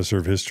a professor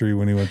of history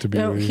when he went to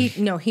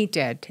BYU? He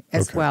did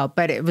as well.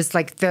 But it was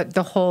like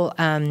the whole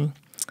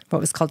what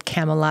was called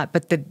Camelot,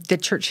 but the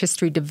church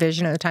history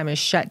division at the time is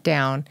shut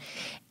down.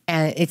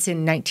 And it's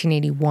in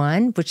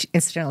 1981, which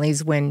incidentally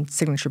is when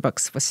Signature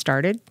Books was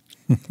started.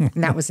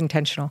 And that was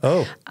intentional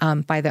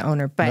by the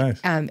owner. But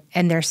nice.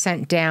 And they're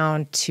sent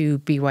down to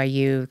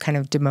BYU, kind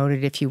of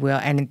demoted, if you will.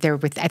 And they're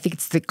I think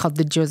it's called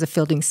the Joseph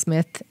Fielding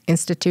Smith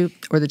Institute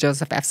or the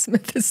Joseph F.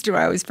 Smith Institute.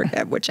 I always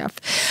forget which F.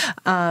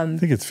 I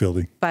think it's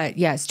Fielding. But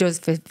yeah, it's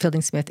Joseph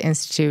Fielding Smith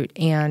Institute.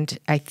 And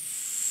I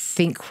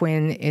think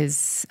Quinn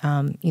is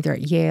either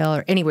at Yale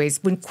or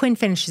anyways, when Quinn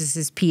finishes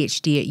his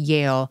PhD at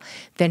Yale,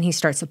 then he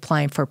starts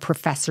applying for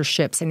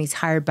professorships and he's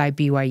hired by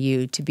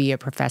BYU to be a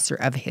professor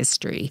of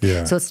history.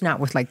 Yeah. So it's not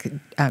with like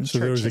so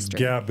there was history. A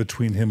gap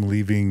between him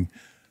leaving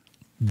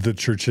the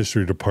church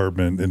history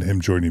department and him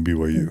joining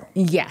BYU.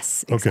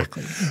 Yes,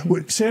 exactly. Okay.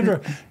 Well,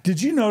 Sandra,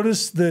 did you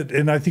notice that,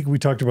 and I think we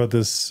talked about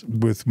this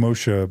with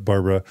Moshe,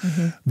 Barbara,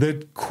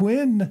 that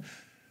Quinn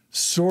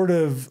sort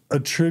of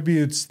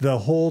attributes the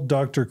whole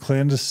Dr.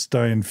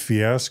 Clandestine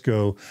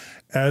fiasco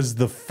as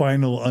the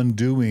final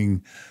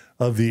undoing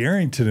of the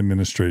Arrington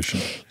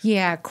administration?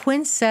 Yeah,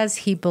 Quinn says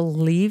he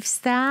believes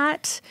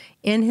that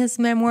in his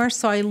memoir.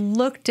 So I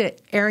looked at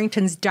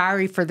Arrington's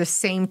diary for the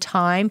same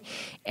time,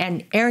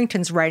 and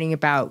Arrington's writing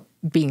about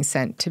being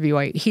sent to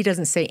BYU. He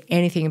doesn't say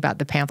anything about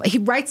the pamphlet. He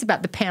writes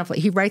about the pamphlet.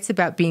 He writes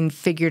about being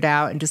figured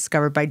out and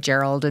discovered by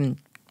Gerald and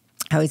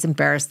how he's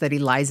embarrassed that he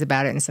lies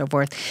about it and so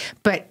forth.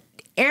 But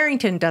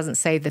Arrington doesn't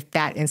say that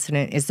that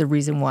incident is the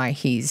reason why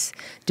he's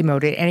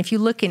demoted. And if you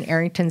look in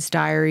Arrington's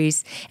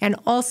diaries and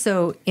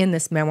also in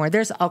this memoir,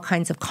 there's all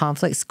kinds of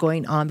conflicts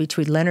going on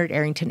between Leonard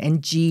Arrington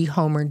and G.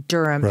 Homer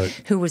Durham,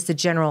 who was the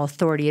general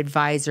authority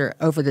advisor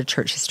over the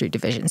church history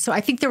division. So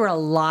I think there were a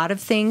lot of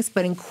things,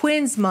 but in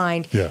Quinn's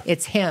mind,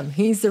 it's him.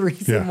 He's the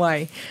reason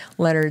why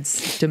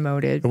Leonard's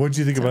demoted. And what do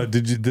you think about,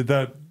 did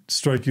that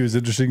strike you as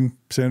interesting,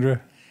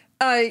 Sandra?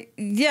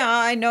 Yeah,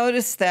 I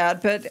noticed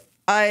that, but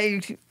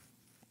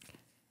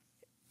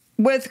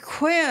with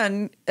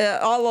Quinn,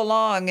 all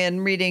along in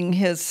reading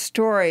his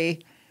story,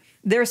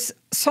 there's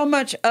so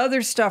much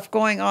other stuff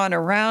going on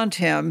around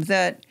him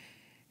that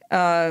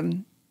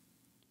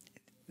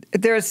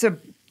there's a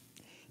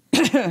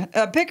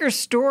bigger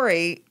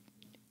story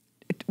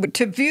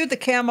to view the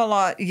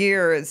Camelot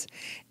years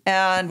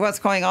and what's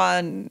going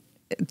on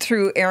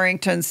through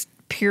Arrington's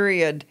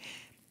period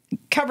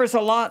covers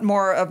a lot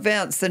more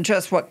events than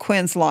just what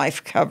Quinn's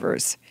life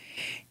covers.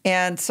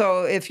 And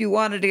so if you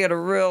wanted to get a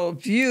real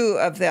view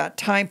of that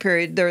time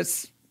period,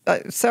 there's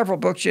several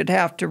books you'd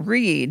have to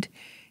read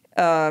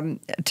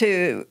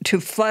to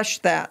flesh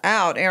that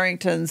out.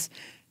 Arrington's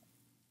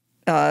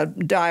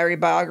diary,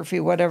 biography,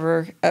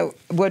 whatever,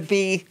 would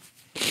be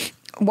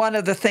one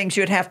of the things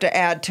you'd have to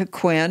add to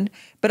Quinn.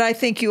 But I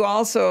think you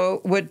also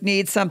would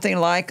need something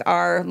like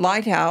our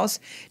Lighthouse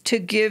to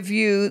give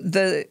you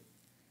the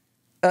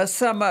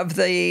some of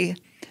the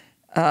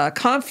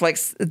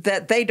conflicts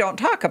that they don't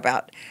talk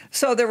about.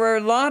 So there were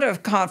a lot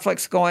of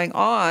conflicts going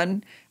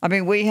on. I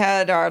mean, we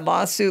had our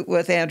lawsuit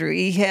with Andrew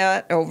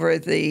Ehat over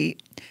the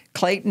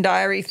Clayton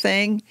Diary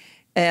thing,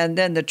 and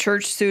then the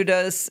church sued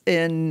us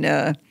in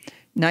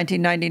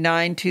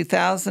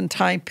 1999-2000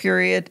 time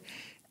period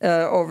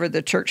over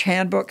the church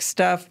handbook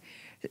stuff.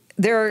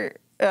 There,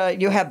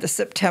 you have the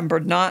September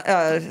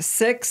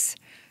 6th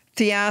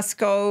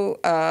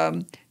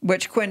fiasco,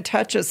 which Quinn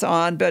touches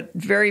on, but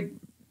very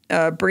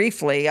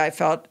briefly, I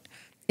felt,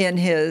 in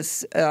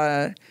his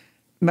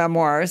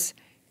memoirs.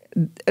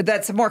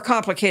 That's a more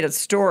complicated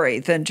story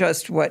than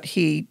just what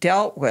he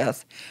dealt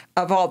with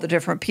of all the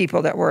different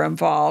people that were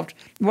involved.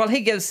 Well,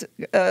 he gives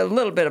a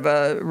little bit of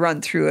a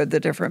run-through of the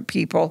different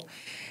people.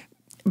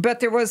 But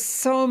there was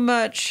so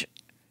much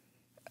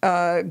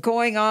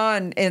going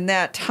on in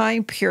that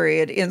time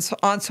period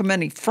on so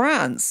many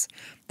fronts.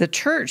 The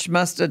church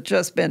must have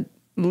just been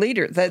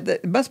leaders. They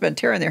must have been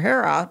tearing their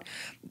hair out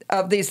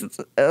of these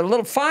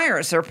little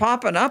fires that are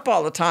popping up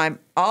all the time,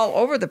 all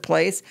over the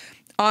place,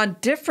 on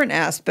different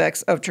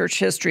aspects of church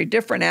history,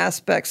 different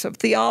aspects of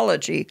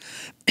theology,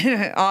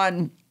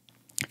 on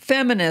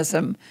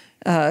feminism,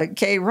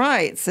 gay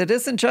rights. It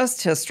isn't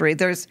just history.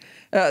 There's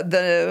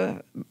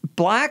the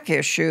black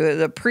issue,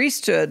 the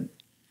priesthood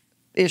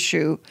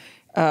issue,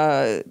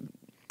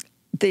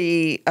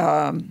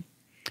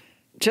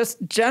 just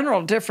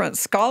general different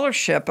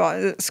scholarship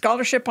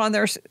on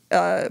their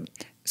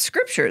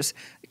scriptures,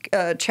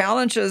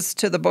 challenges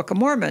to the Book of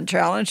Mormon,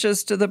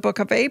 challenges to the Book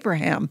of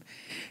Abraham,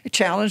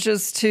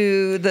 challenges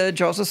to the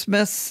Joseph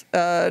Smith's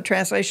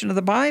translation of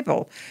the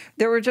Bible.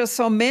 There were just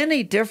so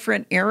many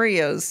different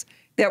areas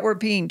that were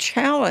being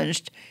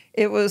challenged.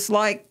 It was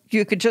like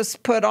you could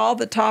just put all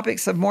the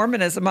topics of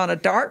Mormonism on a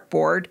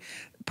dartboard,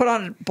 put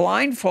on a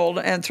blindfold,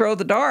 and throw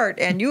the dart,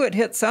 and you would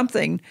hit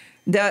something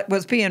that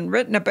was being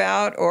written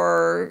about,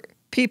 or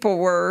people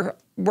were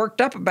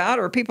worked up about,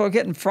 or people were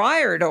getting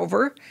fired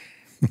over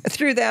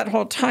through that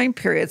whole time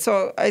period.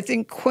 So I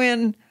think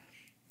Quinn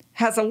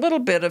has a little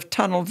bit of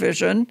tunnel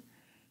vision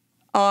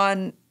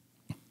on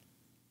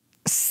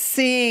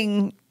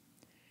seeing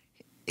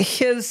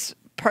his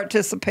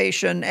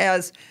participation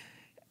as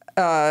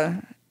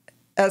a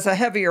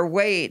heavier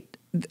weight.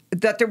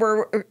 That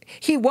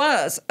he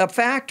was a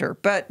factor,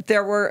 but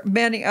there were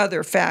many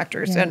other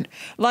factors. And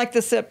like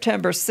the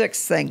September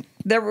 6th thing,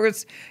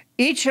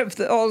 each of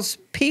those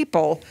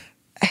people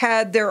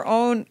had their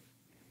own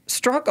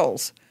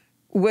struggles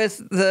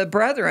with the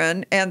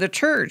brethren and the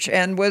church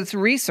and with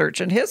research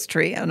and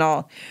history and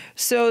all.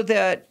 So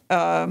that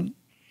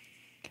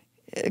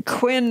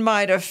Quinn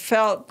might have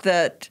felt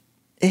that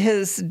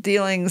his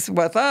dealings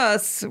with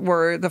us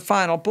were the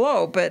final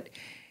blow, but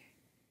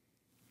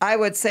I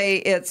would say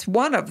it's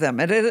one of them.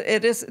 It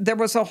is. There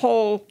was a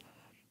whole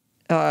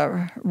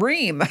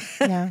ream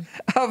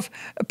of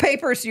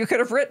papers you could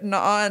have written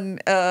on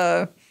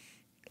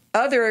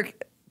other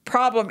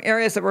problem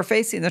areas that were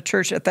facing the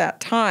church at that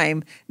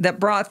time that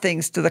brought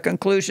things to the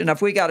conclusion of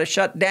we got to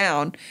shut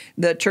down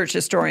the church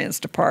historians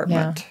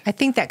department. Yeah. I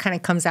think that kind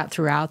of comes out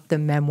throughout the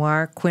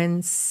memoir.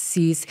 Quinn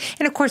sees,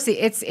 and of course,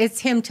 it's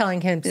him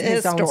telling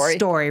his own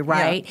story,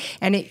 right? Yeah.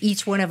 And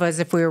each one of us,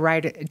 if we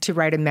were to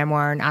write a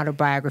memoir, an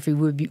autobiography,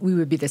 we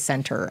would be the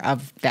center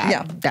of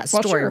that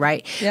story,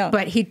 right? Yeah.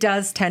 But he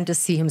does tend to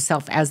see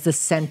himself as the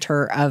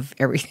center of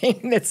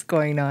everything that's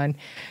going on.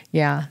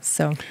 Yeah.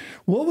 So,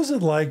 what was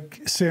it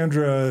like,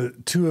 Sandra,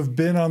 to have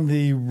been on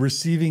the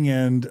receiving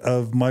end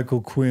of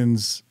Michael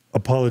Quinn's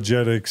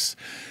apologetics,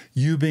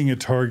 you being a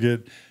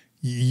target,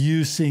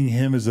 you seeing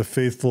him as a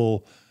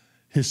faithful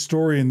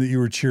historian that you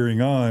were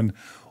cheering on,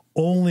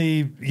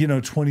 only,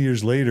 20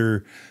 years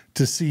later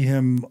to see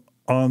him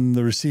on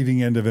the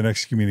receiving end of an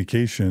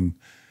excommunication?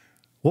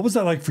 What was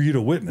that like for you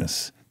to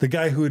witness? The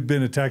guy who had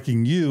been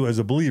attacking you as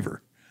a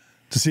believer,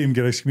 to see him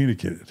get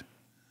excommunicated?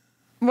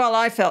 Well,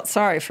 I felt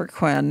sorry for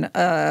Quinn.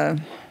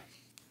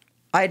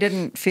 I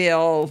didn't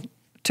feel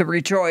to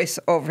rejoice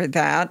over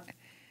that.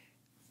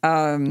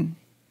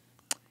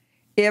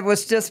 It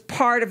was just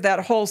part of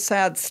that whole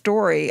sad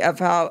story of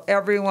how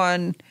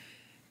everyone,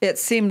 it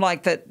seemed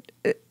like that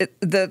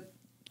the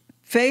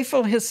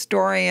faithful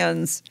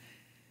historians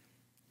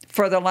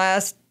for the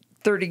last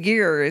 30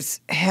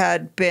 years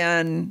had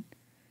been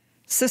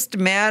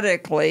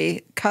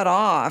systematically cut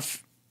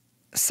off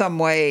some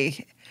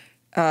way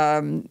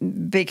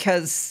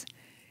because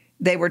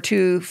they were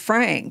too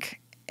frank.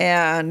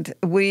 And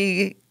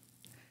we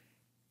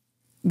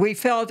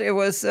felt it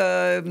was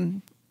a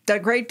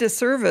great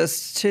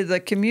disservice to the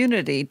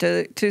community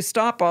to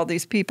stop all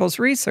these people's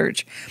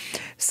research.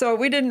 So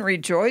we didn't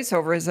rejoice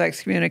over his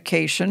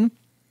excommunication.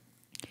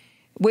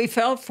 We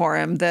felt for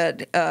him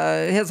that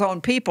his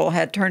own people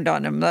had turned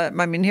on him.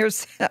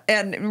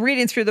 And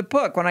reading through the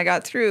book, when I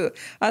got through,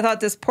 I thought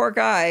this poor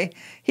guy,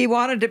 he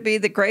wanted to be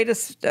the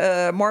greatest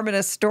Mormon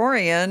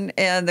historian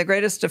and the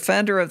greatest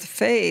defender of the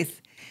faith.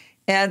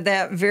 And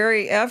that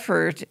very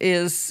effort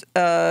is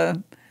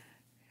the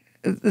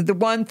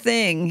one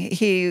thing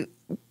he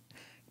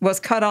was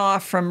cut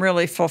off from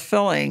really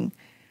fulfilling.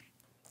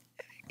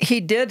 He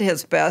did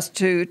his best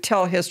to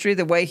tell history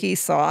the way he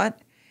saw it.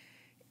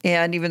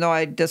 And even though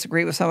I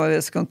disagree with some of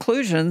his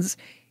conclusions,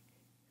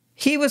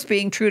 he was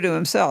being true to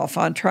himself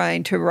on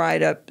trying to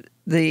write up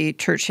the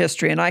church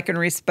history. And I can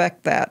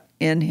respect that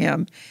in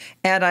him.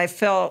 And I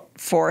felt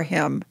for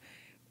him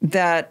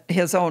that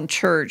his own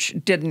church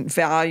didn't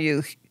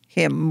value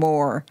him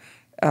more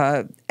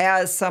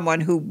as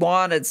someone who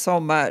wanted so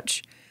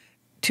much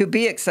to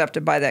be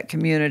accepted by that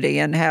community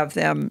and have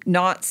them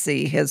not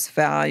see his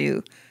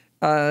value.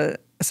 So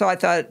I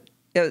thought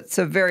it's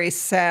a very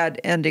sad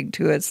ending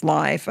to his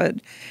life. I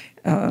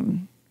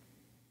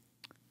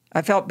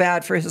felt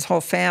bad for his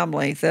whole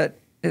family that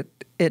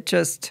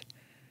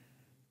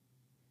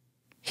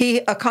he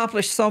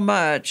accomplished so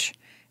much,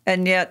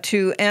 and yet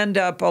to end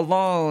up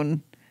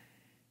alone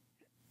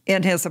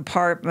in his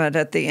apartment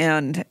at the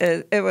end,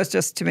 it was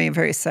just, to me,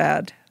 very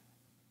sad.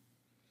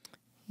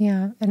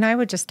 Yeah, and I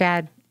would just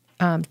add,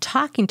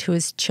 talking to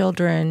his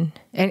children,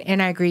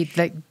 and I agree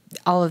that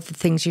all of the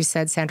things you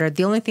said, Sandra.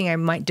 The only thing I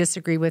might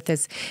disagree with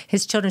is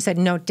his children said,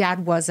 no,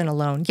 Dad wasn't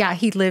alone. Yeah,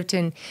 he lived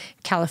in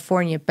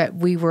California, but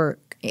we were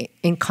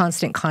in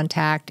constant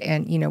contact,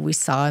 and, we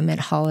saw him at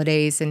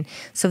holidays. And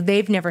so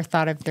they've never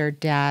thought of their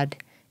dad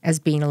as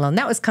being alone.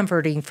 That was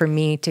comforting for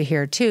me to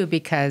hear, too,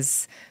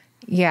 because,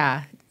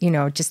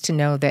 just to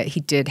know that he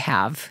did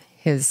have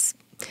his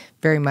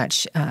very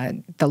much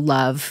the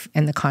love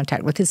and the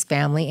contact with his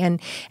family.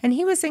 And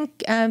he was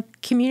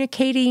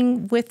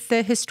communicating with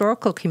the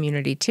historical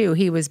community, too.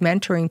 He was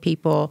mentoring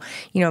people.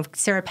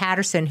 Sarah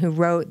Patterson, who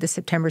wrote The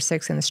September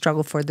 6th and the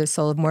Struggle for the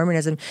Soul of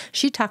Mormonism,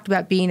 she talked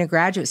about being a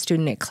graduate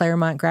student at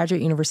Claremont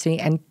Graduate University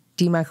and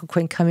D. Michael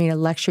Quinn coming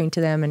and lecturing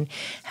to them, and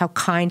how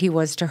kind he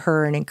was to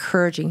her and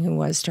encouraging he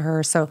was to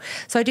her. So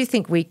I do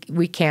think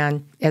we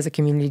can, as a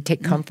community,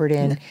 take comfort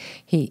in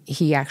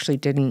he actually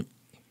didn't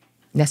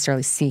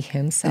necessarily see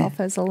himself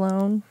as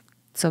alone.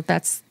 So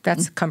that's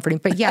comforting.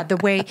 But yeah, the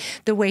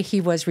way he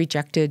was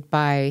rejected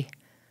by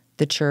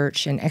the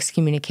church and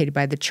excommunicated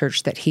by the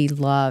church that he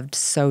loved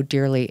so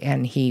dearly,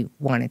 and he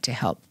wanted to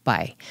help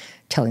by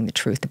telling the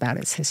truth about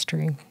his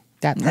history.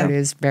 That part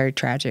is very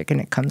tragic, and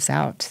it comes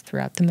out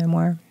throughout the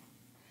memoir.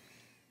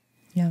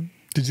 Yeah.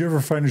 Did you ever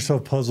find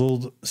yourself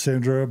puzzled,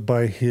 Sandra,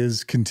 by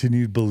his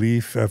continued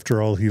belief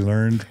after all he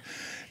learned?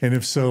 And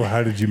if so,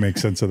 how did you make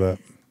sense of that?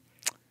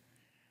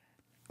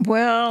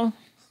 Well,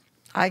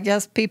 I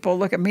guess people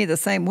look at me the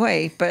same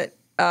way, but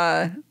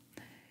the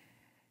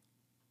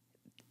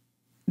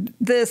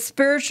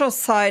spiritual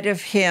side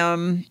of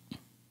him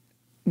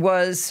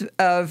was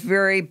a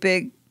very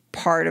big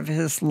part of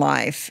his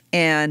life,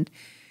 and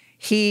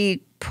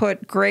he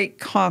put great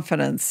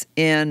confidence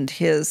in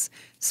his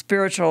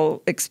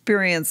spiritual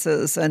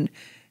experiences and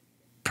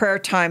prayer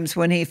times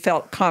when he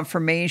felt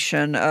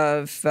confirmation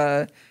of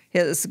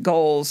his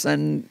goals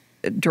and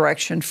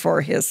direction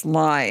for his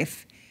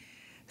life.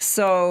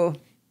 So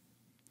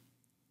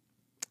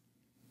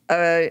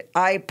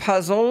I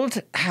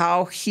puzzled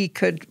how he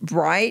could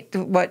write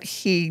what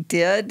he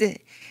did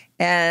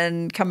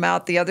and come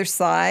out the other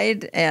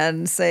side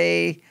and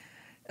say,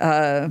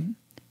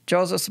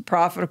 Joseph's a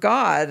prophet of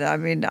God. I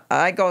mean,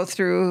 I go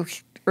through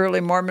early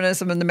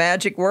Mormonism and the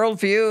magic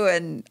worldview,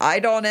 and I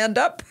don't end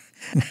up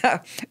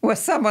with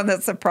someone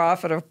that's a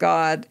prophet of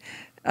God.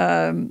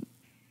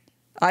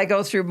 I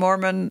go through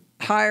Mormon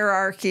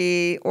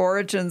hierarchy,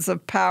 origins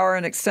of power,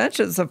 and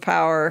extensions of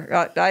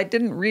power. I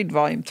didn't read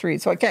Volume 3,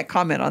 so I can't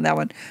comment on that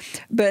one.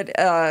 But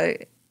I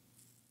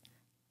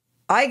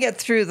get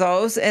through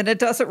those, and it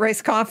doesn't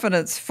raise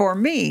confidence for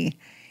me.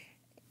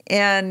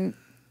 And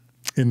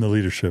in the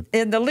leadership.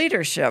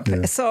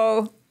 Yeah.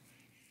 So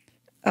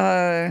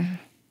I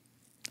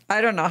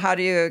don't know. How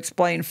do you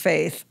explain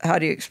faith? How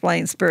do you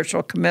explain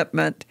spiritual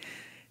commitment?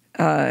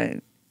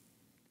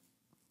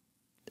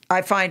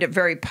 I find it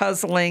very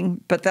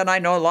puzzling, but then I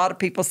know a lot of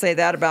people say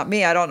that about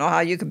me. I don't know how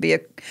you could be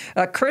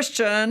a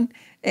Christian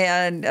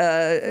and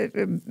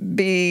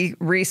be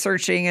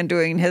researching and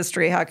doing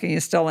history. How can you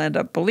still end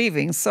up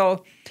believing?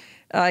 So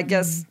I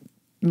guess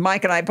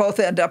Mike and I both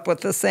end up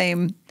with the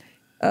same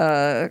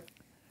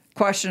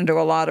question to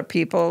a lot of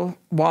people: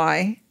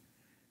 why?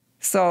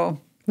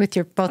 So with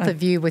both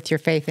of you with your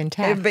faith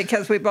intact,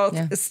 because we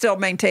both still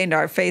maintained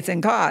our faith in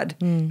God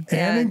and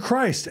in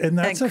Christ, and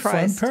that's a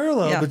fun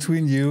parallel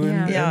between you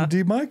and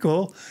D.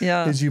 Michael.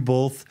 Is you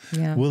both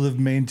will have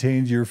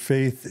maintained your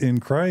faith in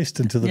Christ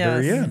until the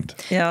very end.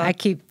 I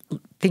keep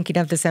thinking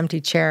of this empty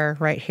chair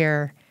right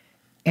here,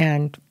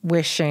 and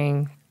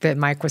wishing that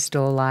Mike was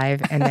still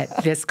alive and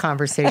that this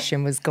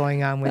conversation was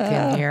going on with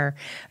him here.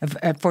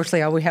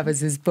 Unfortunately, all we have is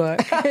his book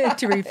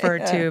to refer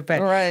to,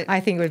 but I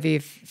think it would be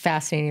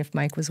fascinating if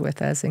Mike was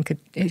with us and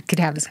could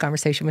have this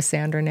conversation with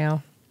Sandra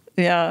now.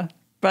 Yeah,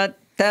 but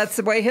that's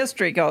the way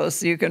history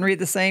goes. You can read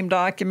the same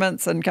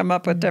documents and come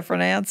up with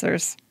different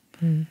answers.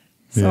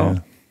 So.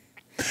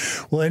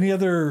 Well, any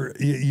other,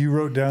 you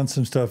wrote down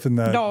some stuff in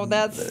that. No,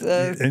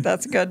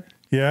 that's good.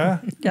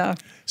 Yeah? Yeah.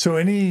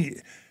 So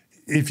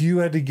if you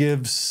had to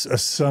give a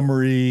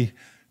summary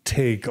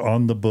take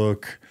on the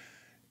book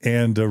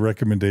and a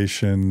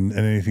recommendation and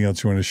anything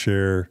else you want to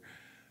share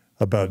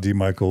about D.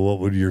 Michael, what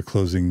would your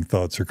closing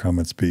thoughts or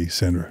comments be,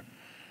 Sandra?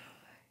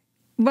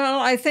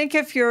 Well, I think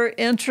if you're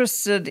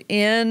interested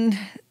in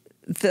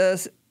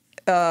the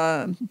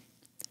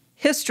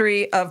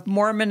history of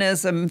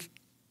Mormonism,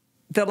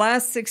 the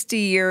last 60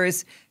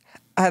 years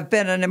have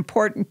been an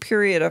important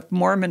period of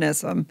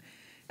Mormonism.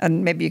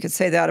 And maybe you could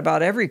say that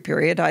about every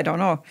period, I don't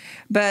know.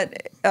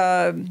 But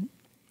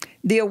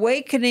the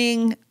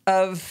awakening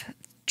of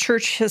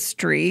church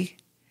history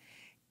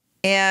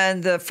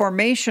and the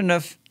formation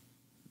of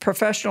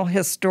professional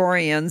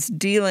historians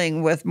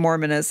dealing with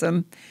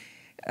Mormonism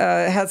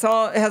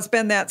has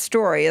been that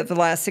story of the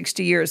last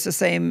 60 years, the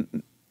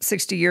same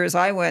 60 years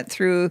I went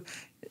through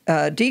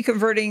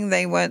deconverting.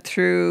 They went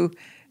through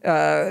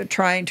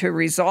trying to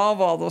resolve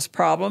all those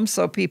problems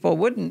so people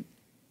wouldn't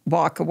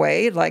walk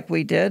away like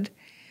we did.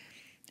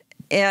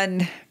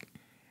 And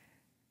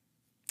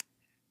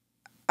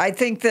I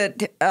think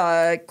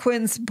that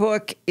Quinn's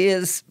book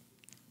is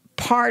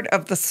part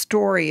of the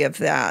story of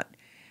that,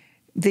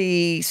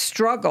 the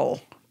struggle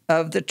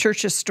of the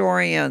church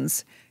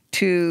historians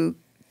to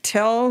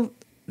tell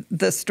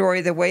the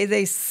story the way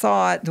they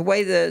saw it, the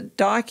way the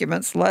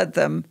documents led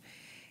them,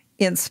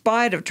 in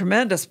spite of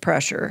tremendous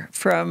pressure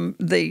from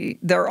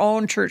their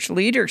own church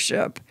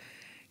leadership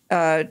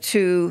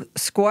to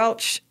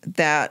squelch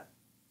that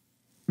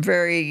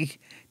very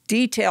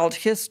detailed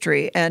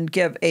history and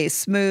give a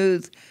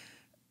smooth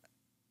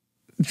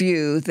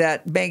view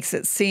that makes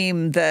it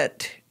seem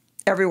that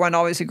everyone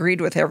always agreed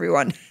with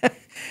everyone.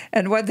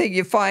 And one thing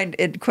you find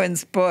in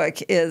Quinn's book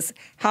is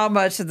how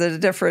much the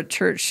different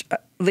church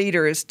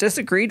leaders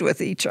disagreed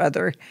with each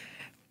other.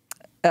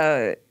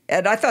 And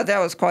I thought that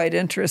was quite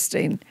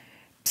interesting.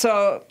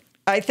 So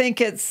I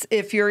think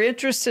if you're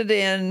interested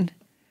in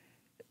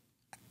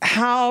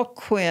how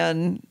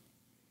Quinn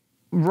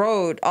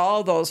wrote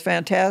all those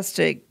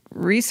fantastic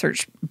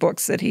research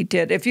books that he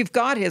did, if you've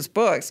got his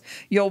books,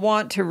 you'll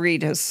want to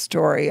read his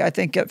story. I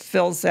think it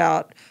fills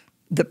out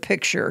the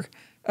picture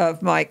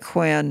of Mike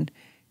Quinn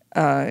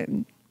that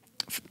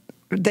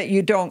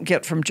you don't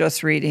get from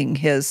just reading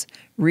his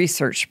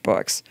research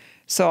books.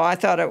 So I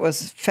thought it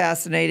was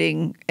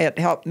fascinating. It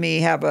helped me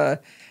have a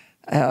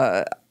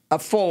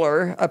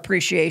fuller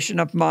appreciation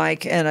of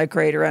Mike and a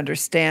greater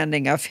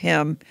understanding of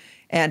him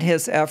and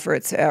his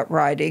efforts at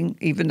writing,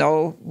 even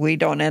though we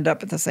don't end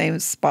up at the same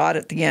spot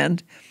at the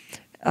end.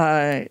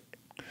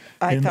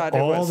 I thought it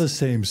was all the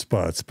same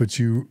spots, but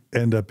you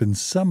end up in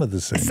some of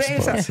the same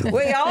spots.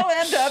 We all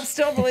end up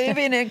still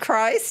believing in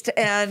Christ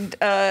and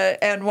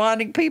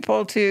wanting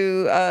people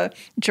to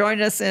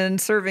join us in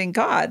serving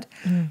God.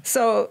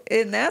 So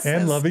in that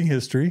sense, and loving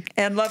history,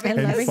 and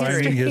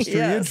finding history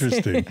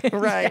interesting,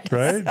 right?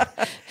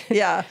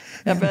 Yeah,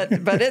 but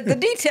the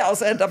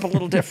details end up a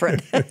little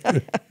different.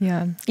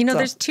 Yeah,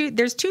 there's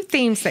two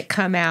themes that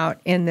come out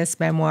in this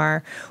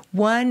memoir.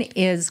 One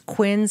is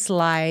Quinn's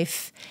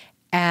life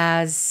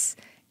as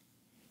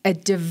a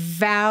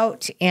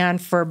devout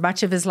and for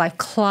much of his life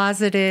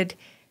closeted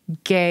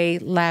gay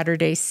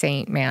Latter-day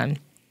Saint man.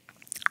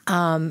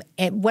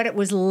 And what it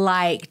was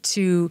like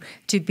to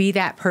be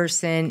that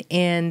person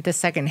in the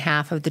second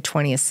half of the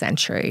 20th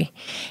century.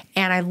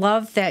 And I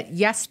love that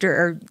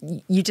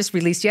you just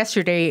released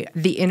yesterday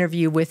the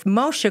interview with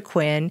Moshe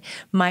Quinn,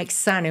 Mike's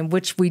son, in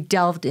which we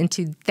delved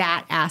into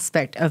that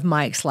aspect of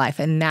Mike's life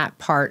and that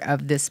part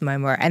of this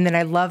memoir. And then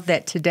I love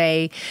that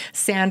today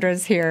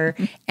Sandra's here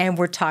and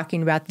we're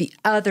talking about the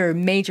other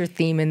major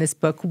theme in this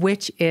book,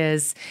 which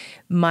is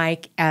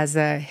Mike as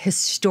a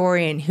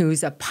historian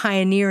who's a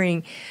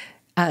pioneering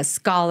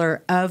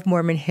scholar of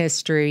Mormon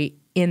history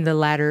in the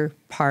latter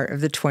part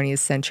of the 20th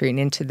century and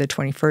into the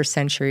 21st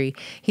century.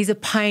 He's a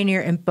pioneer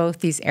in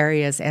both these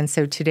areas. And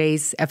so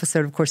today's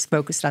episode, of course,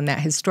 focused on that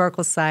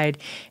historical side.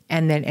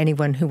 And then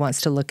anyone who wants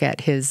to look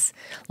at his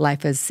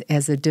life as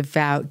a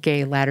devout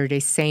gay Latter-day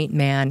Saint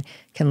man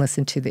can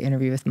listen to the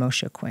interview with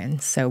Moshe Quinn.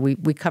 So we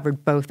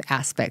covered both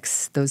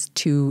aspects, those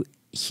two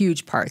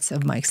huge parts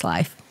of Mike's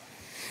life.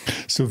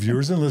 So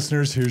viewers and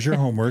listeners, here's your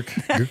homework.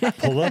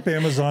 Pull up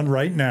Amazon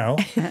right now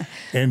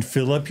and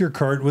fill up your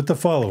cart with the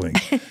following.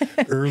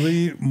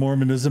 Early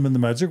Mormonism and the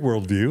Magic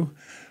Worldview.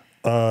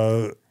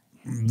 Mormon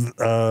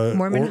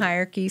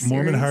Hierarchy series.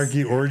 Mormon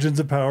Hierarchy, Origins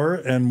of Power,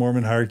 and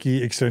Mormon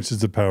Hierarchy,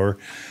 Extensions of Power.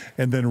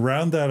 And then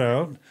round that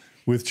out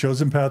with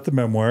Chosen Path, the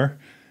memoir,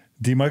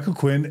 D. Michael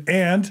Quinn,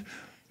 and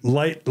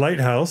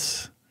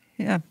Lighthouse.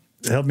 Yeah.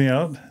 Help me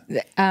out.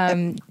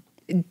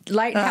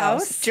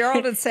 Lighthouse.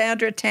 Gerald and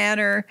Sandra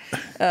Tanner,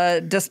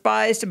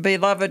 despised and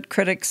beloved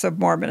critics of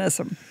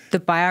Mormonism. The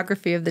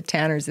biography of the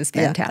Tanners is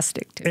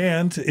fantastic, too.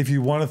 And if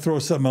you want to throw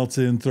something else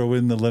in, throw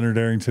in the Leonard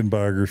Arrington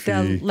biography.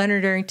 The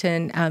Leonard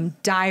Arrington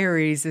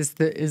Diaries is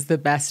the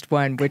best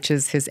one, which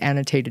is his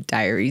annotated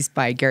diaries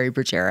by Gary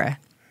Bergera.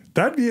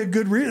 That'd be a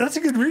good read. That's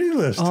a good reading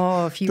list.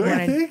 Oh, if you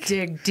want to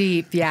dig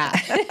deep, yeah.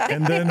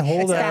 And then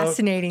hold out.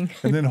 Fascinating.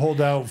 And then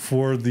hold out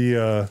for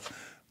the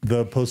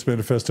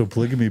Post-Manifesto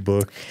Polygamy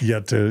book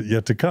yet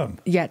to come.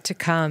 Yet to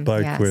come.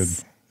 By Quinn.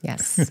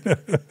 Yes.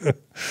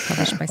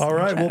 All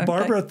right. Well,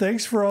 Barbara,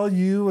 thanks for all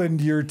you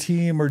and your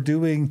team are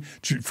doing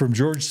from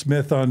George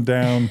Smith on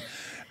down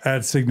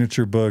at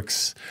Signature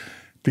Books.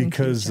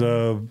 Because,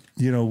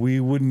 we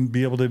wouldn't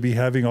be able to be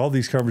having all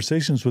these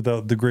conversations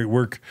without the great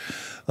work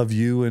of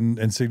you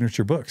and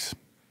Signature Books.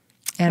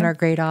 And our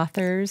great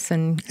authors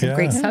and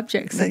great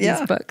subjects of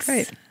these books.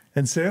 Right.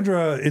 And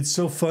Sandra, it's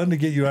so fun to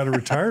get you out of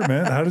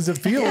retirement. How does it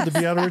feel to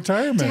be out of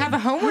retirement? To have a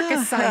homework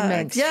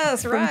assignment.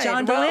 Yes, from right.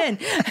 John Dehlin.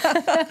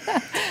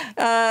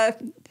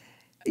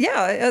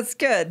 Yeah, it's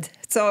good.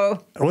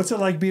 So, what's it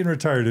like being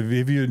retired? Have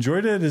you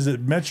enjoyed it? Has it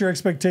met your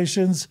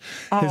expectations?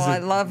 I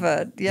love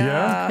it.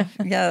 Yeah.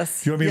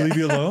 Yes. Do you want me to leave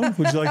you alone?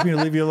 Would you like me to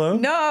leave you alone?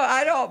 No,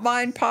 I don't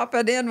mind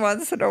popping in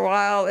once in a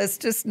while. It's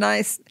just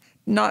nice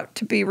not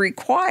to be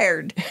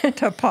required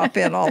to pop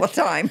in all the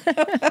time.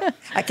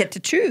 I get to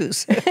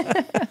choose.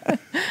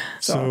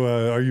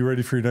 So are you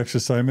ready for your next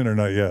assignment or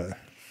not yet?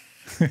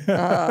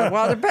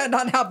 Well, depending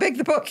on how big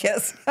the book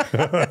is.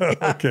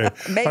 Okay.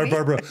 Maybe. All right,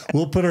 Barbara,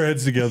 we'll put our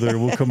heads together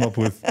and we'll come up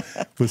with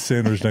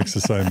Sandra's next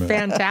assignment.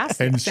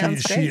 Fantastic. And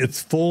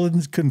it's full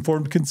and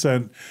informed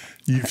consent.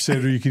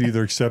 Sandra, you can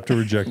either accept or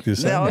reject the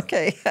assignment.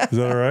 Okay. Is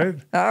that all right?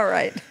 All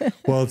right.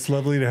 Well, it's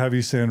lovely to have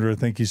you, Sandra.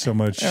 Thank you so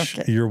much.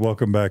 Okay. You're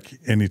welcome back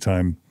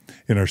anytime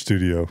in our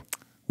studio.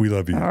 We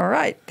love you. All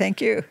right.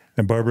 Thank you.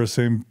 And Barbara,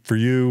 same for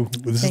you.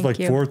 This is like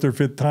fourth or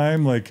fifth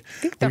time. Like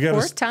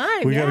fourth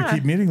time. We got to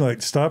keep meeting meeting like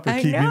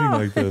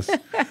this.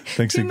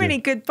 Thanks Too again. many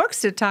good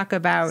books to talk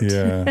about.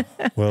 Yeah.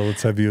 Well,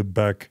 let's have you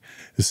back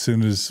as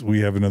soon as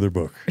we have another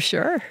book.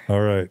 Sure.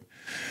 All right.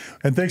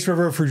 And thanks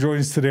everyone for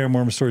joining us today on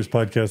Mormon Stories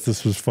Podcast.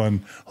 This was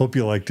fun. Hope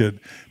you liked it.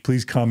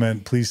 Please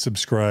comment. Please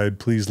subscribe.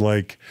 Please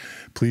like.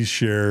 Please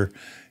share.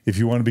 If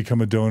you want to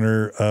become a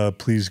donor,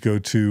 please go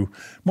to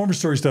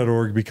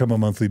mormonstories.org, become a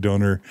monthly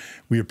donor.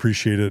 We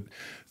appreciate it.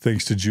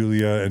 Thanks to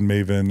Julia and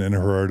Maven and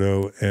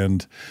Gerardo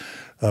and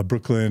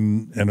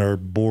Brooklyn and our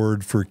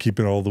board for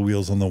keeping all the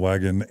wheels on the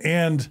wagon.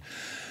 And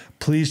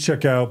please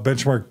check out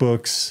Benchmark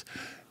Books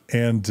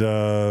and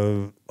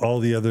all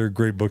the other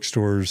great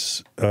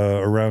bookstores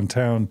around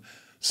town.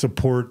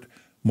 Support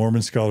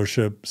Mormon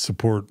scholarship,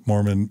 support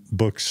Mormon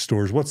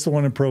bookstores. What's the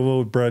one in Provo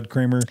with Brad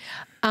Kramer?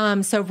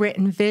 So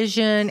Written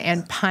Vision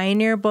and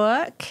Pioneer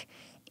Book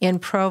in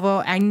Provo.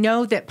 I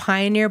know that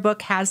Pioneer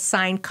Book has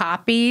signed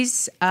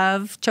copies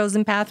of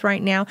Chosen Path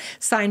right now,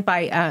 signed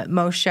by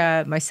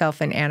Moshe, myself,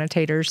 and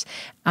annotators.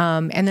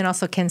 And then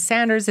also Ken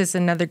Sanders is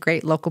another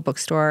great local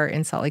bookstore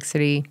in Salt Lake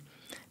City.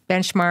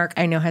 Benchmark,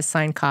 I know, has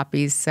signed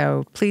copies.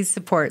 So please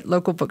support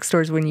local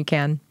bookstores when you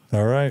can.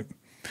 All right.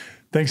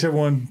 Thanks,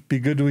 everyone. Be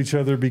good to each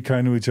other. Be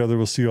kind to each other.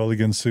 We'll see you all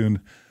again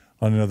soon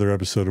on another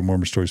episode of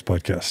Mormon Stories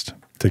Podcast.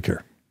 Take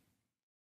care.